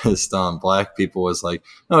focused on black people was like,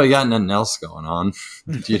 no, we got nothing else going on.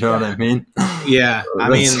 Do you know what I mean? Yeah. I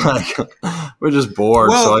mean, like, we're just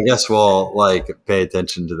bored. So I guess we'll like pay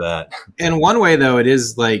attention to that. In one way though, it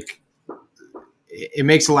is like, it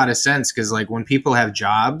makes a lot of sense. Cause like when people have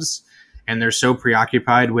jobs and they're so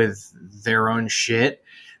preoccupied with their own shit,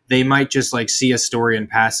 they might just like see a story in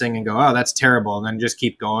passing and go, oh, that's terrible. And then just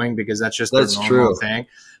keep going because that's just their normal thing.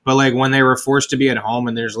 But like when they were forced to be at home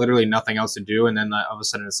and there's literally nothing else to do, and then all of a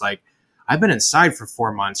sudden it's like, I've been inside for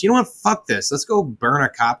 4 months. You know what? Fuck this. Let's go burn a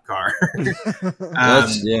cop car.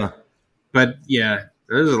 But yeah,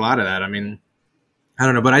 there's a lot of that. I mean, I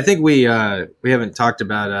don't know, but I think we haven't talked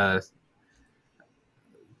about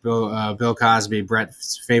Bill Cosby.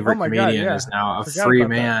 Brett's favorite comedian is now a free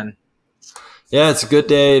man. Yeah, it's a good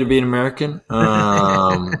day to be an American.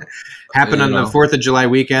 Happened on the 4th of July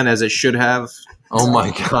weekend, as it should have. Oh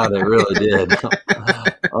my God, it really did.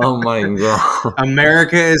 Oh my God.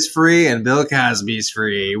 America is free and Bill Cosby's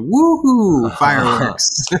free. Woohoo!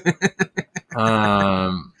 Fireworks.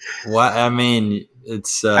 What I mean,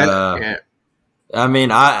 it's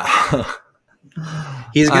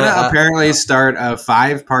he's gonna apparently start a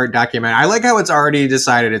 5-part documentary. I like how it's already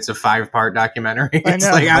decided it's a 5-part documentary.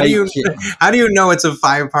 It's like how do you know it's a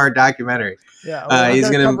 5-part documentary? Yeah, well, he's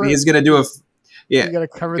gonna do a you got to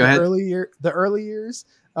cover the early years,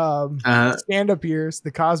 stand-up years,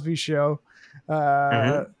 the Cosby Show,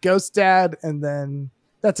 Ghost Dad, and then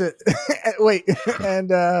that's it. Wait, and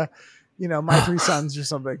My 3 Sons or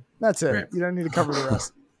something. That's it. Right. You don't need to cover the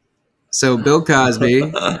rest. So Bill Cosby,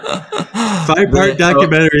 5-part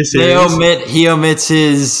documentary series. He omits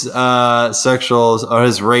his sexual or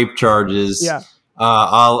his rape charges. Yeah.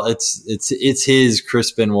 It's his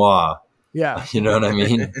Chris Benoit. Yeah. You know what I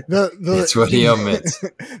mean? That's what he omits.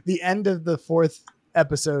 The end of the 4th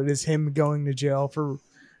episode is him going to jail for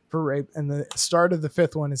rape, and the start of the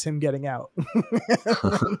 5th one is him getting out.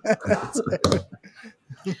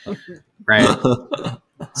 Right.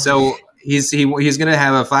 So he's going to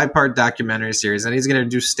have a 5-part documentary series, and he's going to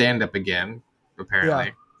do stand-up again, apparently.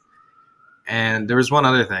 Yeah. And there was one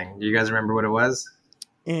other thing. Do you guys remember what it was?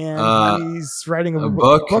 And he's writing a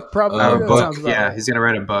book probably. A book. Yeah, he's going to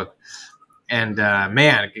write a book. And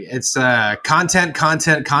man, it's content,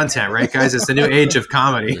 right, guys? It's the new age of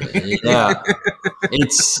comedy. Yeah,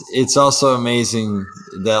 it's also amazing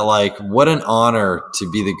that like what an honor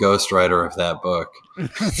to be the ghostwriter of that book.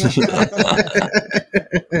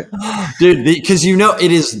 dude, because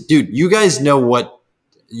it is, dude. You guys know what?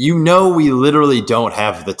 We literally don't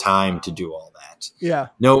have the time to do all that. Yeah.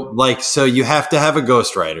 No, like, so you have to have a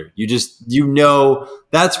ghostwriter.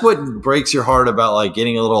 That's what breaks your heart about like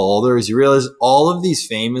getting a little older is you realize all of these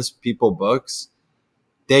famous people books,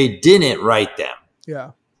 they didn't write them.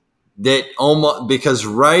 Yeah. That almost because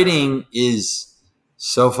writing is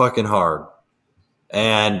so fucking hard.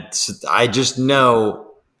 And I just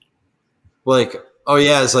know like, oh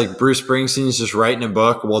yeah, it's like Bruce Springsteen's just writing a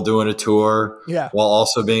book while doing a tour, while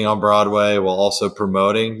also being on Broadway, while also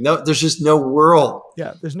promoting. No, there's just no world.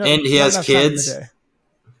 Yeah, there's no. And he has kids.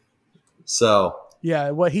 So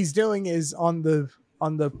yeah, what he's doing is on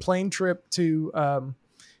the plane trip to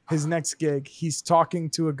his next gig, he's talking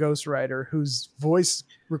to a ghostwriter who's voice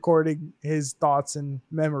recording his thoughts and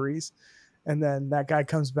memories, and then that guy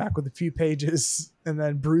comes back with a few pages, and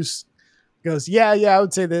then Bruce goes, yeah, I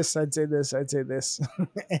would say this, I'd say this, I'd say this. And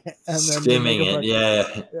then skimming it,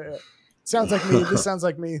 yeah. Sounds like me. This sounds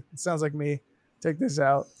like me. It sounds like me. Take this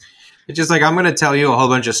out. It's just like, I'm going to tell you a whole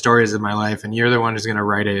bunch of stories of my life, and you're the one who's going to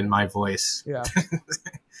write it in my voice. Yeah.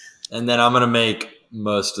 And then I'm going to make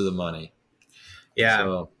most of the money.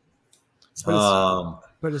 Yeah. So,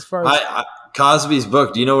 but as far as Cosby's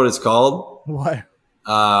book, do you know what it's called? What?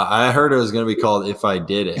 I heard it was going to be called If I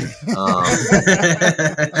Did It.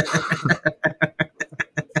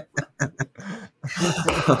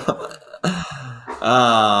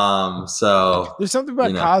 So there's something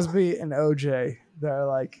about Cosby and OJ that are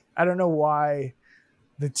like, I don't know why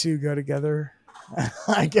the two go together.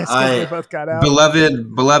 I guess they both got out.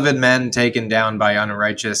 Beloved men taken down by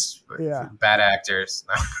unrighteous bad actors.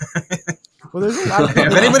 Well, there's a lot of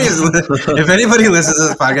if anybody listens to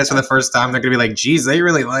this podcast for the first time, they're gonna be like, geez, they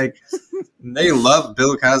love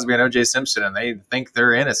Bill Cosby and OJ Simpson and they think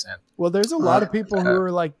they're innocent. Well, there's a lot of people who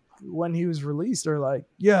are like, when he was released, are like,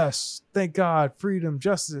 yes, thank God, freedom,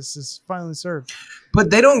 justice is finally served.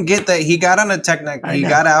 But they don't get that he got on a He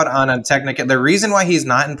got out on a technical. The reason why he's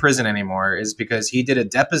not in prison anymore is because he did a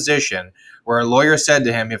deposition where a lawyer said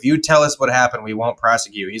to him, if you tell us what happened, we won't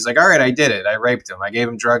prosecute. He's like, all right, I did it. I raped him. I gave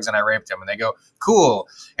him drugs and I raped him. And they go, cool.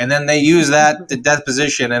 And then they use the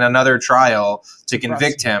deposition in another trial to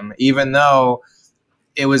convict him, even though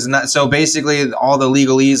it was not. So basically all the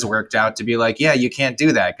legalese worked out to be like, yeah, you can't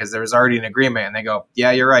do that because there was already an agreement. And they go,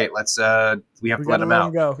 yeah, you're right. We have to let him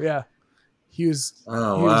out. Go. Yeah. He was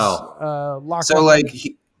locked so up. Like,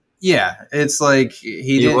 it's like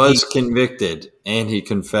he was convicted and he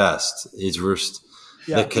confessed.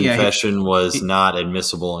 The confession was not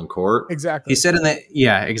admissible in court. Exactly. He said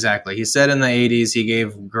exactly. He said in the 80s he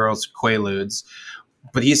gave girls Quaaludes,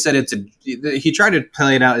 but he said he tried to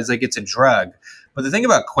play it out as like it's a drug. But the thing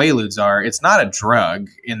about Quaaludes it's not a drug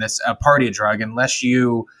a party drug unless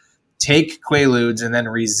you take Quaaludes and then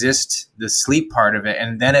resist the sleep part of it,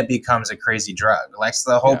 and then it becomes a crazy drug. That's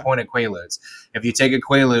the whole point of Quaaludes. If you take a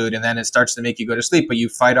Quaalude and then it starts to make you go to sleep, but you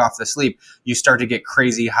fight off the sleep, you start to get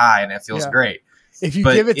crazy high and it feels great. If you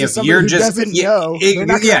give it to somebody who doesn't know,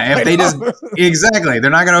 exactly.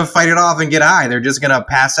 They're not going to fight it off and get high. They're just going to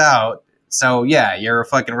pass out. So yeah, you're a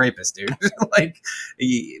fucking rapist, dude. Like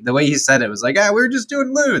the way he said it was like, we were just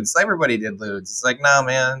doing lewds. Everybody did lewds. It's like, no,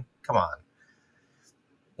 man, come on.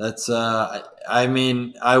 That's I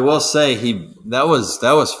mean, I will say that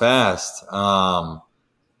was fast.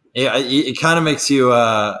 It kind of makes you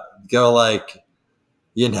go like,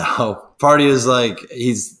 Party is like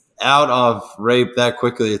he's out of rape that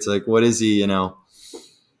quickly. It's like, what is he?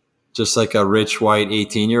 Just like a rich white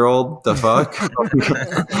 18-year-old. The fuck?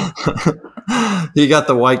 He got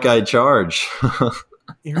the white guy charge.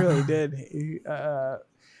 He really did.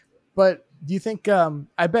 But do you think?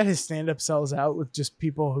 I bet his stand-up sells out with just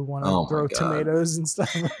people who want to throw tomatoes and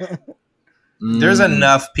stuff. There's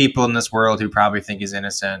enough people in this world who probably think he's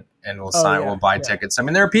innocent and will buy tickets. I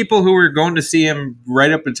mean, there are people who are going to see him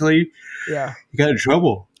right up until he got in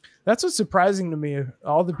trouble. That's what's surprising to me.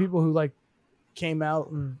 All the people who like came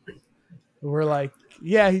out and were like,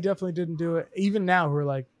 yeah, he definitely didn't do it. Even now, we're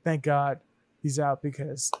like, thank God he's out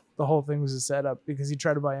because the whole thing was a setup because he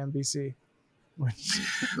tried to buy NBC.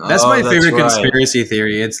 That's my favorite conspiracy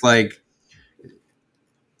theory. It's like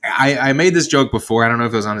I made this joke before. I don't know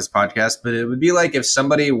if it was on this podcast, but it would be like if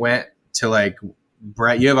somebody went to like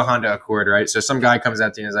Brett, you have a Honda Accord, right? So some guy comes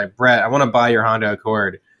up to you and is like, Brett, I want to buy your Honda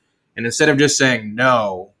Accord. And instead of just saying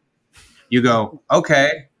no, you go,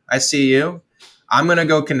 okay, I see you. I'm going to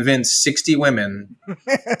go convince 60 women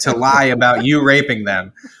to lie about you raping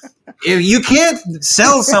them. If you can't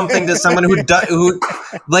sell something to someone who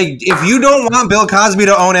like, if you don't want Bill Cosby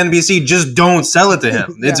to own NBC, just don't sell it to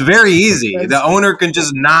him. It's very easy. The owner can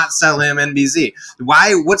just not sell him NBC.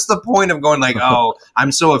 Why? What's the point of going like, oh,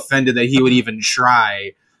 I'm so offended that he would even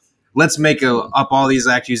try. Let's make up all these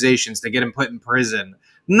accusations to get him put in prison.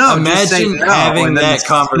 No, imagine having that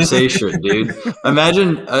conversation, dude.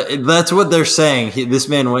 Imagine that's what they're saying. This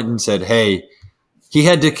man went and said, hey, he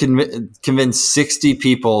had to convince 60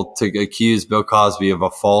 people to accuse Bill Cosby of a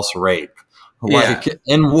false rape. Like,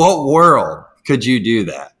 in what world could you do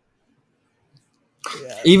that?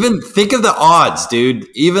 Yeah. Even think of the odds, dude.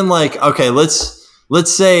 Even like, okay, let's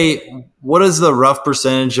say, what is the rough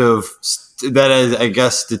percentage of that? I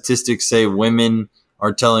guess statistics say women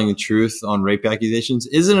are telling the truth on rape accusations.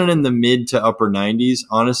 Isn't it in the mid to upper 90s?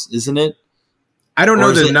 Honest, isn't it? I don't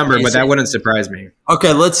know the number, but that wouldn't surprise me.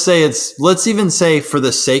 Okay, let's even say for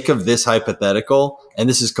the sake of this hypothetical, and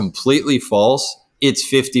this is completely false, it's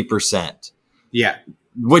 50%. Yeah.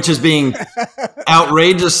 Which is being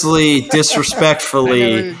outrageously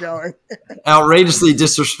disrespectfully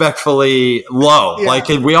low. Yeah. Like,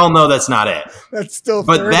 we all know that's not it. That's still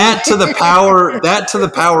 30. But that to the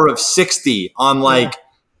power of 60 on like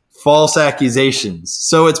false accusations.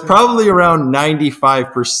 So it's probably around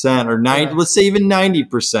 95% or let's say even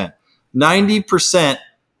 90%. 90%,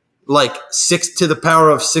 like 6 to the power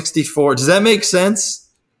of 64. Does that make sense?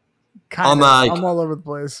 I'm all over the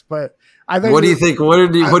place, but what do you think? What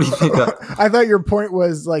do you think? I thought your point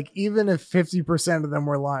was like, even if 50% of them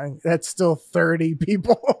were lying, that's still 30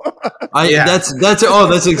 people. That's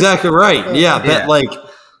exactly right. Yeah. That like,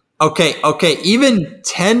 okay. Even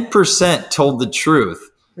 10% told the truth.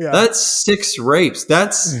 Yeah. That's 6 rapes.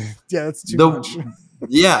 That's too much.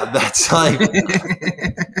 Yeah, that's like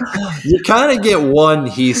you kind of get one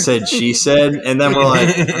he said, she said, and then we're like,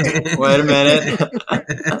 wait a minute.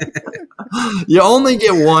 You only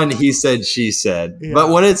get one he said, she said. Yeah. But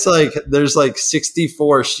when it's like there's like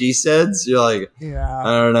 64 she saids, you're like, I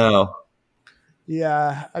don't know.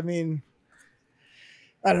 Yeah, I mean,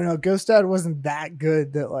 I don't know. Ghost Dad wasn't that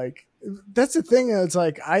good that like that's the thing. It's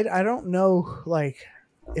like I don't know like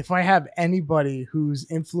if I have anybody whose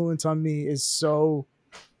influence on me is so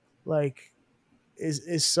like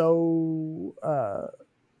is so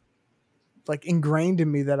like ingrained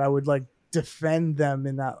in me that I would like defend them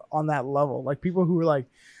on that level. Like people who are like,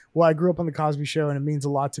 well, I grew up on the Cosby Show and it means a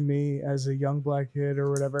lot to me as a young black kid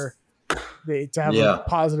or whatever. To have a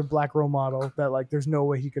positive black role model that like there's no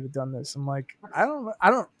way he could have done this. I'm like, I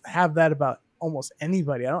don't have that about almost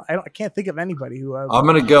anybody. I can't think of anybody who I'm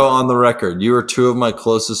going to go on the record. You are 2 of my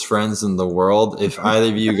closest friends in the world. If either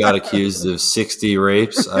of you got accused of 60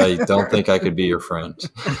 rapes, I don't think I could be your friend.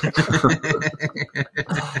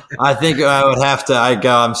 I think I would have to.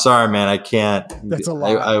 I'm sorry, man. I can't. That's a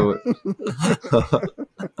lot. I would.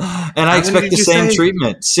 And I expect the same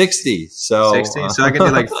treatment. 60. So 60. So I can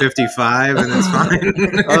do like 55 and it's fine.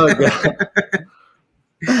 Oh god.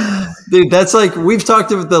 Dude, that's like we've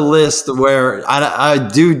talked about the list where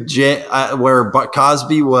where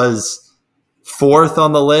Cosby was 4th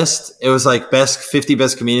on the list. It was like 50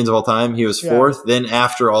 best comedians of all time. He was 4th. Then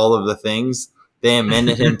after all of the things, they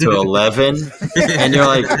amended him to 11. And you're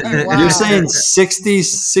like, you're saying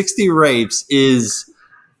 60 rapes is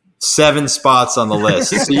 7 spots on the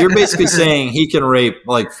list. So you're basically saying he can rape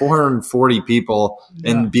like 440 people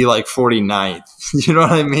and be like 49th. You know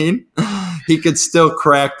what I mean? He could still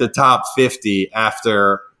crack the top 50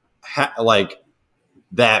 after like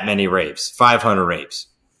that many rapes, 500 rapes.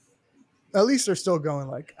 At least they're still going.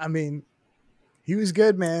 Like, I mean, he was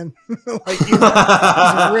good, man. Like he was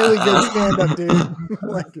a really good stand-up dude.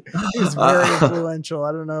 Like he was very influential.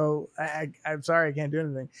 I don't know. I'm sorry, I can't do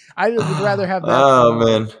anything. I would rather have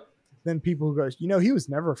that than people who goes, he was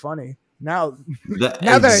never funny. Now that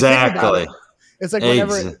I think about it, it's like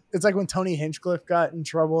it's like when Tony Hinchcliffe got in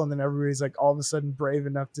trouble, and then everybody's like all of a sudden brave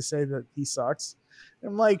enough to say that he sucks.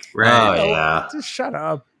 I'm like, just shut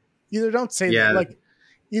up. Either don't say that. Like,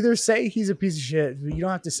 either say he's a piece of shit, but you don't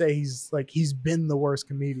have to say he's been the worst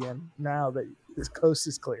comedian. Now that this coast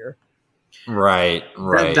is clear, right.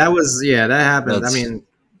 That happened. I mean,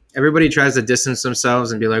 everybody tries to distance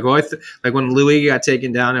themselves and be like, "Oh, like when Louis got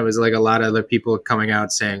taken down, it was like a lot of other people coming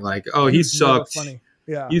out saying like, "Oh, he sucked." Funny.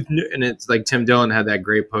 Yeah. And it's like Tim Dillon had that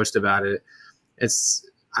great post about it.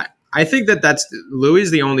 I think that's Louis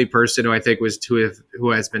is the only person who I think who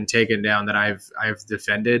has been taken down that I've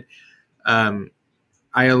defended. I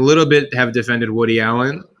a little bit have defended Woody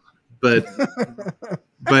Allen, but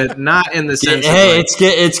but not in the sense. Hey, of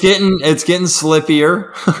it's getting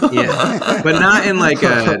slippier. Yeah, but not in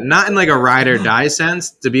like a ride or die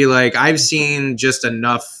sense. To be like, I've seen just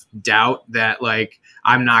enough doubt that like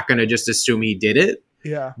I'm not going to just assume he did it.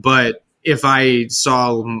 Yeah. But if I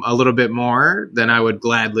saw a little bit more, then I would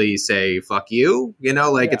gladly say "fuck you."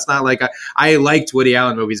 It's not like I liked Woody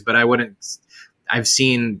Allen movies, but I wouldn't. I've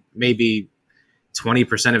seen maybe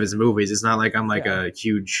 20% of his movies. It's not like I'm like a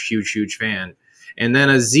huge fan. And then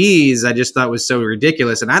Aziz, I just thought was so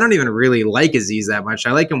ridiculous, and I don't even really like Aziz that much.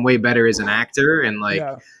 I like him way better as an actor and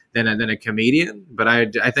than a comedian. But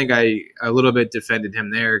I think I a little bit defended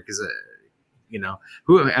him there because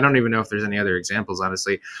I don't even know if there's any other examples,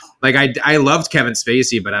 honestly. Like I loved Kevin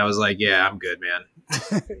Spacey, but I was like, yeah, I'm good,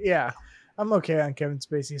 man. Yeah, I'm okay on Kevin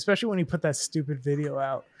Spacey, especially when he put that stupid video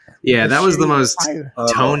out. Yeah, that was the most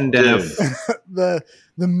tone deaf. the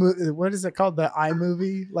what is it called? The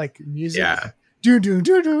iMovie like music. Yeah. Do.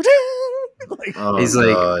 Like, he's God.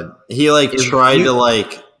 like he like tried to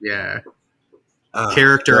like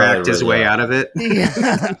character act his way out of it.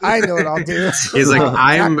 Yeah, I know what I'll do. He's like,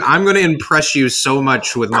 I'm going to impress you so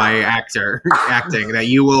much with my acting that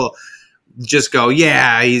you will just go,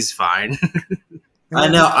 yeah, he's fine. I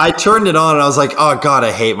know. I turned it on and I was like, "Oh God,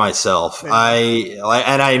 I hate myself."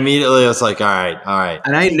 I immediately was like, "All right."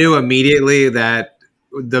 And I knew immediately that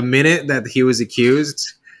the minute that he was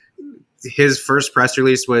accused, his first press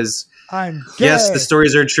release was, "I'm gay." Yes, the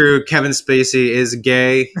stories are true. Kevin Spacey is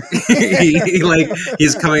gay.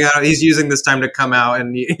 He's coming out. He's using this time to come out,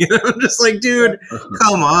 and just like, dude,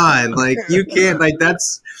 come on, like you can't. Like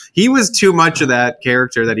he was too much of that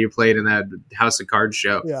character that he played in that House of Cards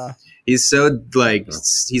show. Yeah. He's so like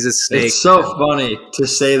he's a snake. It's so funny to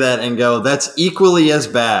say that and go, that's equally as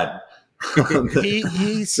bad.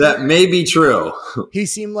 That may be true. He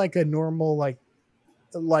seemed like a normal, like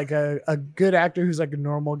a good actor who's like a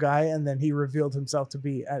normal guy, and then he revealed himself to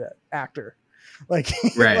be an actor. Like,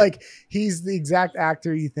 right. Like he's the exact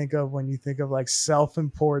actor you think of when you think of like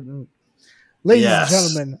self-important. Ladies and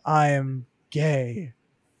gentlemen, I am gay.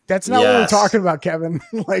 That's not what we're talking about, Kevin.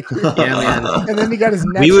 Like, yeah, man. And then he got his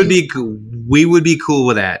nephew. We would be cool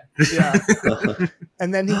with that. Yeah.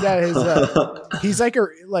 And then he got his. He's like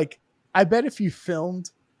I bet if you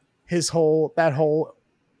filmed that whole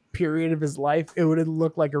period of his life, it would have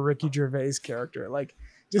looked like a Ricky Gervais character. Like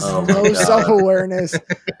just no self-awareness,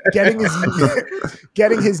 getting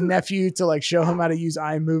his nephew to like show him how to use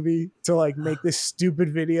iMovie to like make this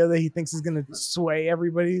stupid video that he thinks is going to sway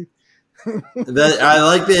everybody. I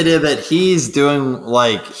like the idea that he's doing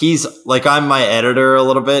he's like I'm my editor a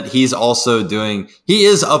little bit. He is uploading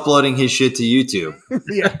his shit to YouTube.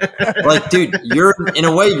 Yeah. Like, dude,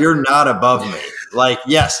 you're not above me. Like,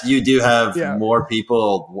 yes, you do have more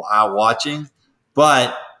people out watching,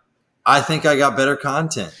 but I think I got better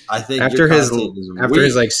content. I think after his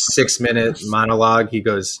like 6-minute monologue, he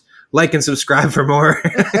goes, like and subscribe for more.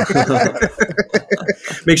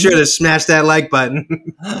 Make sure to smash that like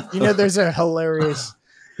button. There's a hilarious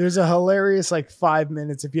like 5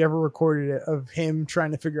 minutes, if you ever recorded it, of him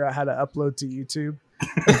trying to figure out how to upload to YouTube.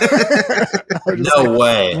 No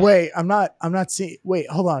way. Wait, I'm not seeing. Wait,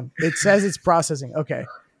 hold on. It says it's processing. Okay,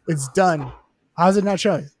 it's done. How's it not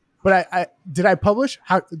showing? But did I publish?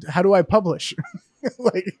 How do I publish?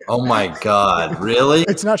 Like, oh my God, really?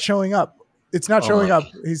 It's not showing up. It's not showing up.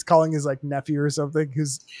 He's calling his like nephew or something.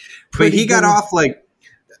 But he got off like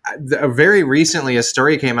very recently. A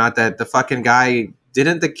story came out that the fucking guy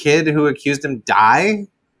didn't the kid who accused him die.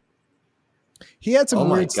 He had some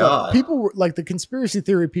weird stuff. People were like the conspiracy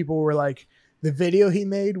theory. People were like the video he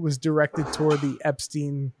made was directed toward the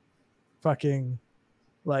Epstein fucking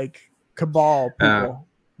like cabal people.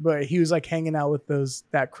 But he was like hanging out with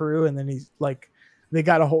that crew, and then he's like they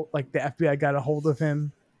got a hold like the FBI got a hold of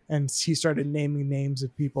him. And he started naming names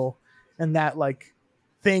of people. And that like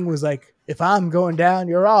thing was like, if I'm going down,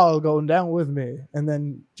 you're all going down with me. And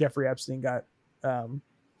then Jeffrey Epstein got,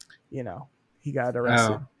 he got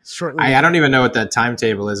arrested shortly. I don't even know what the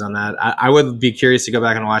timetable is on that. I would be curious to go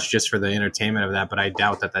back and watch just for the entertainment of that, but I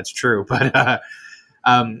doubt that that's true. But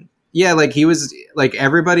like he was like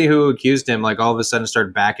everybody who accused him, like all of a sudden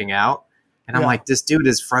started backing out. And I'm like, this dude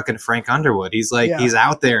is fucking Frank Underwood. He's like, he's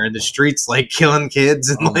out there in the streets, like killing kids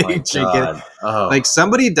and like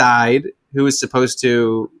somebody died who was supposed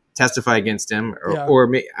to testify against him, or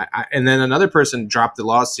me. And then another person dropped the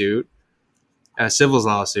lawsuit, a civil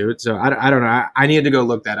lawsuit. So I don't know. I need to go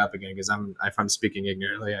look that up again because if I'm speaking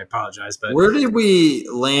ignorantly, I apologize. But where did we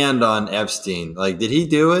land on Epstein? Like, did he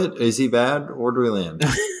do it? Is he bad? Where do we land?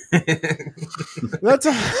 That's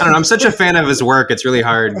I don't know. I'm such a fan of his work. It's really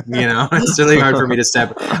hard, you know. It's really hard for me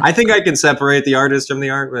to I think I can separate the artist from the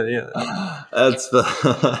art, but yeah. That's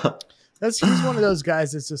the. he's one of those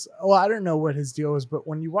guys that's just, well, I don't know what his deal is, but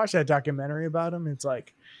when you watch that documentary about him, it's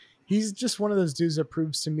like he's just one of those dudes that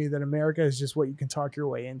proves to me that America is just what you can talk your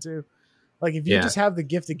way into. Like if you just have the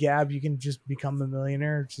gift of gab, you can just become a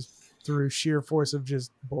millionaire just through sheer force of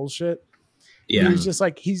just bullshit. Yeah. He was just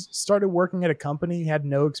like, he started working at a company, had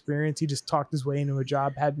no experience. He just talked his way into a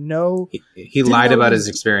job, had no. He lied about his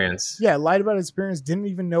experience. Yeah, lied about his experience. Didn't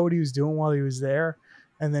even know what he was doing while he was there,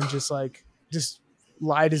 and then just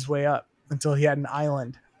lied his way up until he had an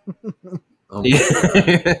island. Oh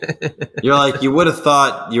You're like, you would have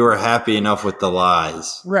thought you were happy enough with the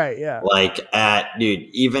lies, right? Yeah. Like dude,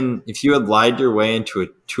 even if you had lied your way into a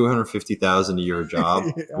 $250,000 a year job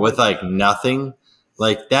with like nothing.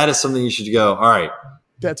 Like that is something you should go. All right,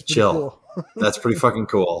 that's pretty chill. Cool. That's pretty fucking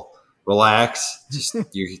cool. Relax.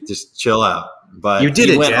 Just chill out. But you did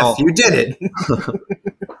it, Jeff. You did it.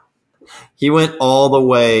 He went all the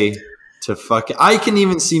way to fucking. I can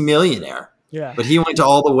even see millionaire. Yeah. But he went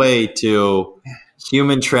all the way to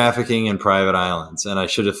human trafficking in private islands, and I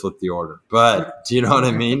should have flipped the order. But do you know what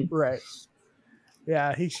I mean? Right.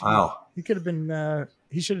 Yeah. Wow. He could have been.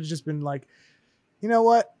 He should have just been like, you know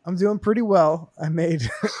what? I'm doing pretty well. I made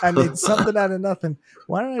something out of nothing.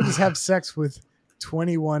 Why don't I just have sex with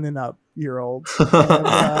 21 and up year olds? Because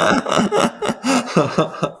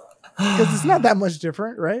it's not that much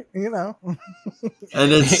different, right? You know. And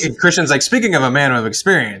it's Christian's like, speaking of a man with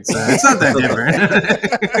experience, it's not that different.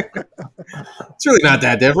 It's really not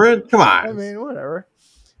that different. Come on. I mean, whatever.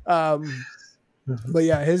 But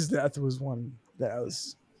yeah, his death was one that I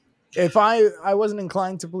was. If I wasn't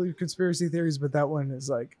inclined to believe conspiracy theories, but that one is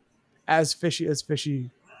like as fishy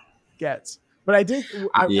gets. But I did.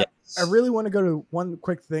 I really want to go to one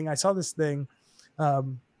quick thing. I saw this thing,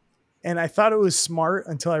 and I thought it was smart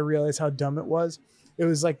until I realized how dumb it was. It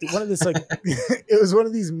was like one of this like it was one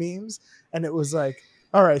of these memes, and it was like,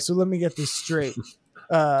 all right, so let me get this straight.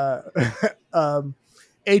 HIV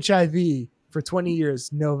for 20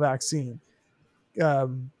 years, no vaccine.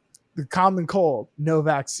 The common cold, no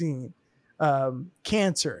vaccine.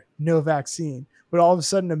 Cancer, no vaccine. But all of a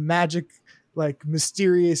sudden, a magic, like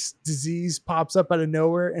mysterious disease pops up out of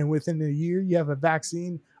nowhere, and within a year, you have a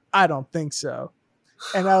vaccine. I don't think so.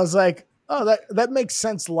 And I was like, oh, that makes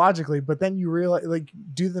sense logically. But then you realize, like,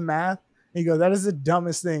 do the math, and you go, that is the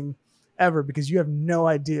dumbest thing ever because you have no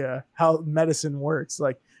idea how medicine works.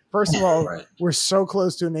 Like, first of all, right. We're so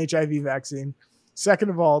close to an HIV vaccine. Second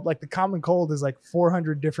of all, like the common cold is like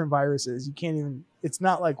 400 different viruses. You can't even. It's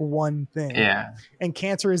not like one thing. Yeah. And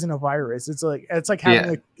cancer isn't a virus. It's like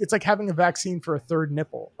having a vaccine for a third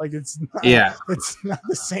nipple. Like it's not. Yeah. It's not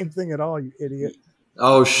the same thing at all. You idiot.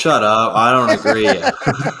 Oh, shut up! I don't agree.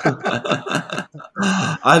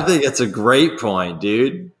 I think it's a great point,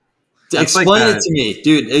 dude. Explain it to me,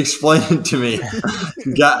 dude. Explain it to me.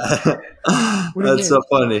 That's so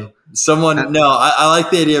funny. I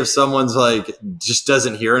like the idea of someone's like just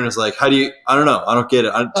doesn't hear and is like, how do you? I don't know. I don't get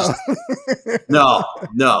it. No.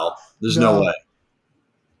 There's no way.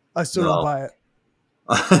 I still don't buy it.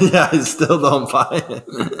 Yeah, I still don't buy it.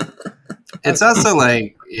 It's also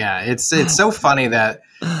like, yeah, it's so funny that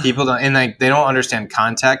people don't, and like they don't understand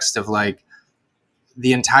context of like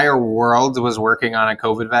the entire world was working on a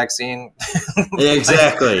COVID vaccine.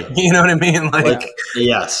 Exactly. Like, you know what I mean? Like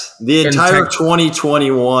yes, the entire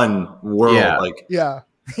 2021 world. Yeah. Like, yeah.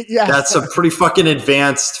 That's a pretty fucking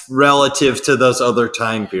advanced relative to those other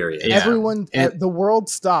time periods. Yeah. Everyone, the world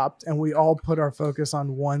stopped, and we all put our focus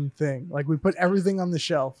on one thing. Like we put everything on the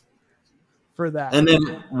shelf for that. And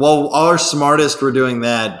then, while our smartest were doing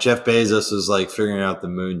that, Jeff Bezos was like figuring out the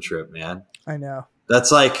moon trip. Man, I know.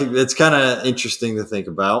 That's like, it's kind of interesting to think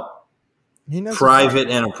about. He knows private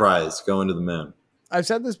enterprise going to the moon. I've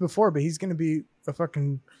said this before, but he's going to be a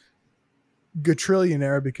fucking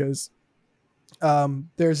gatrillionaire because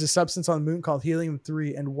there's a substance on the moon called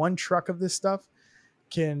helium-3, and one truck of this stuff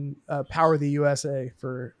can power the USA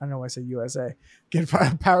for, I don't know why I say USA, can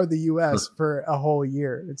power the US for a whole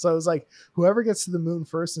year. And so it's like, whoever gets to the moon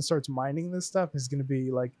first and starts mining this stuff is going to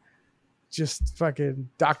be like just fucking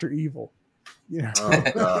Dr. Evil. You know? Oh,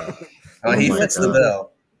 God. Oh, he fits the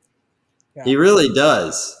bill. Yeah. He really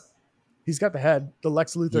does. He's got the head, the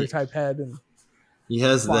Lex Luthor type head, and he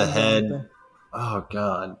has the head. Everything. Oh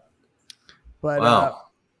God! But wow.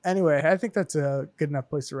 Anyway, I think that's a good enough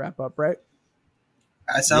place to wrap up, right?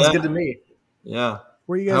 That sounds good to me. Yeah.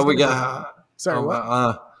 Where you guys? How we got? Sorry,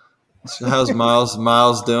 what? So how's Miles?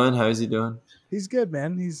 Miles doing? How is he doing? He's good,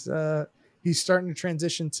 man. He's starting to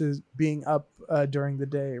transition to being up during the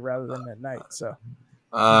day rather than at night. So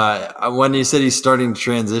when you said he's starting to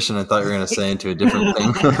transition, I thought you were going to say into a different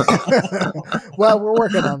thing. well, we're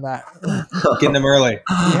working on that. Getting them early.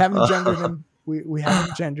 We haven't gendered him. We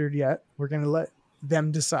haven't gendered yet. We're going to let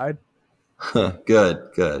them decide. Good.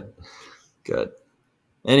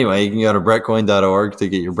 Anyway, you can go to brettcoin.org to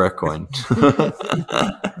get your Brettcoin.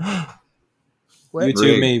 You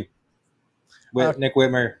too, me. Nick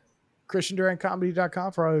Whitmer.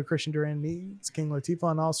 ChristianDurantComedy.com for all your Christian Durant needs. King Latifah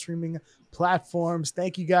on all streaming platforms.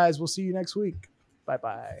 Thank you guys. We'll see you next week.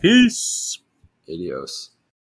 Bye-bye. Peace. Adios.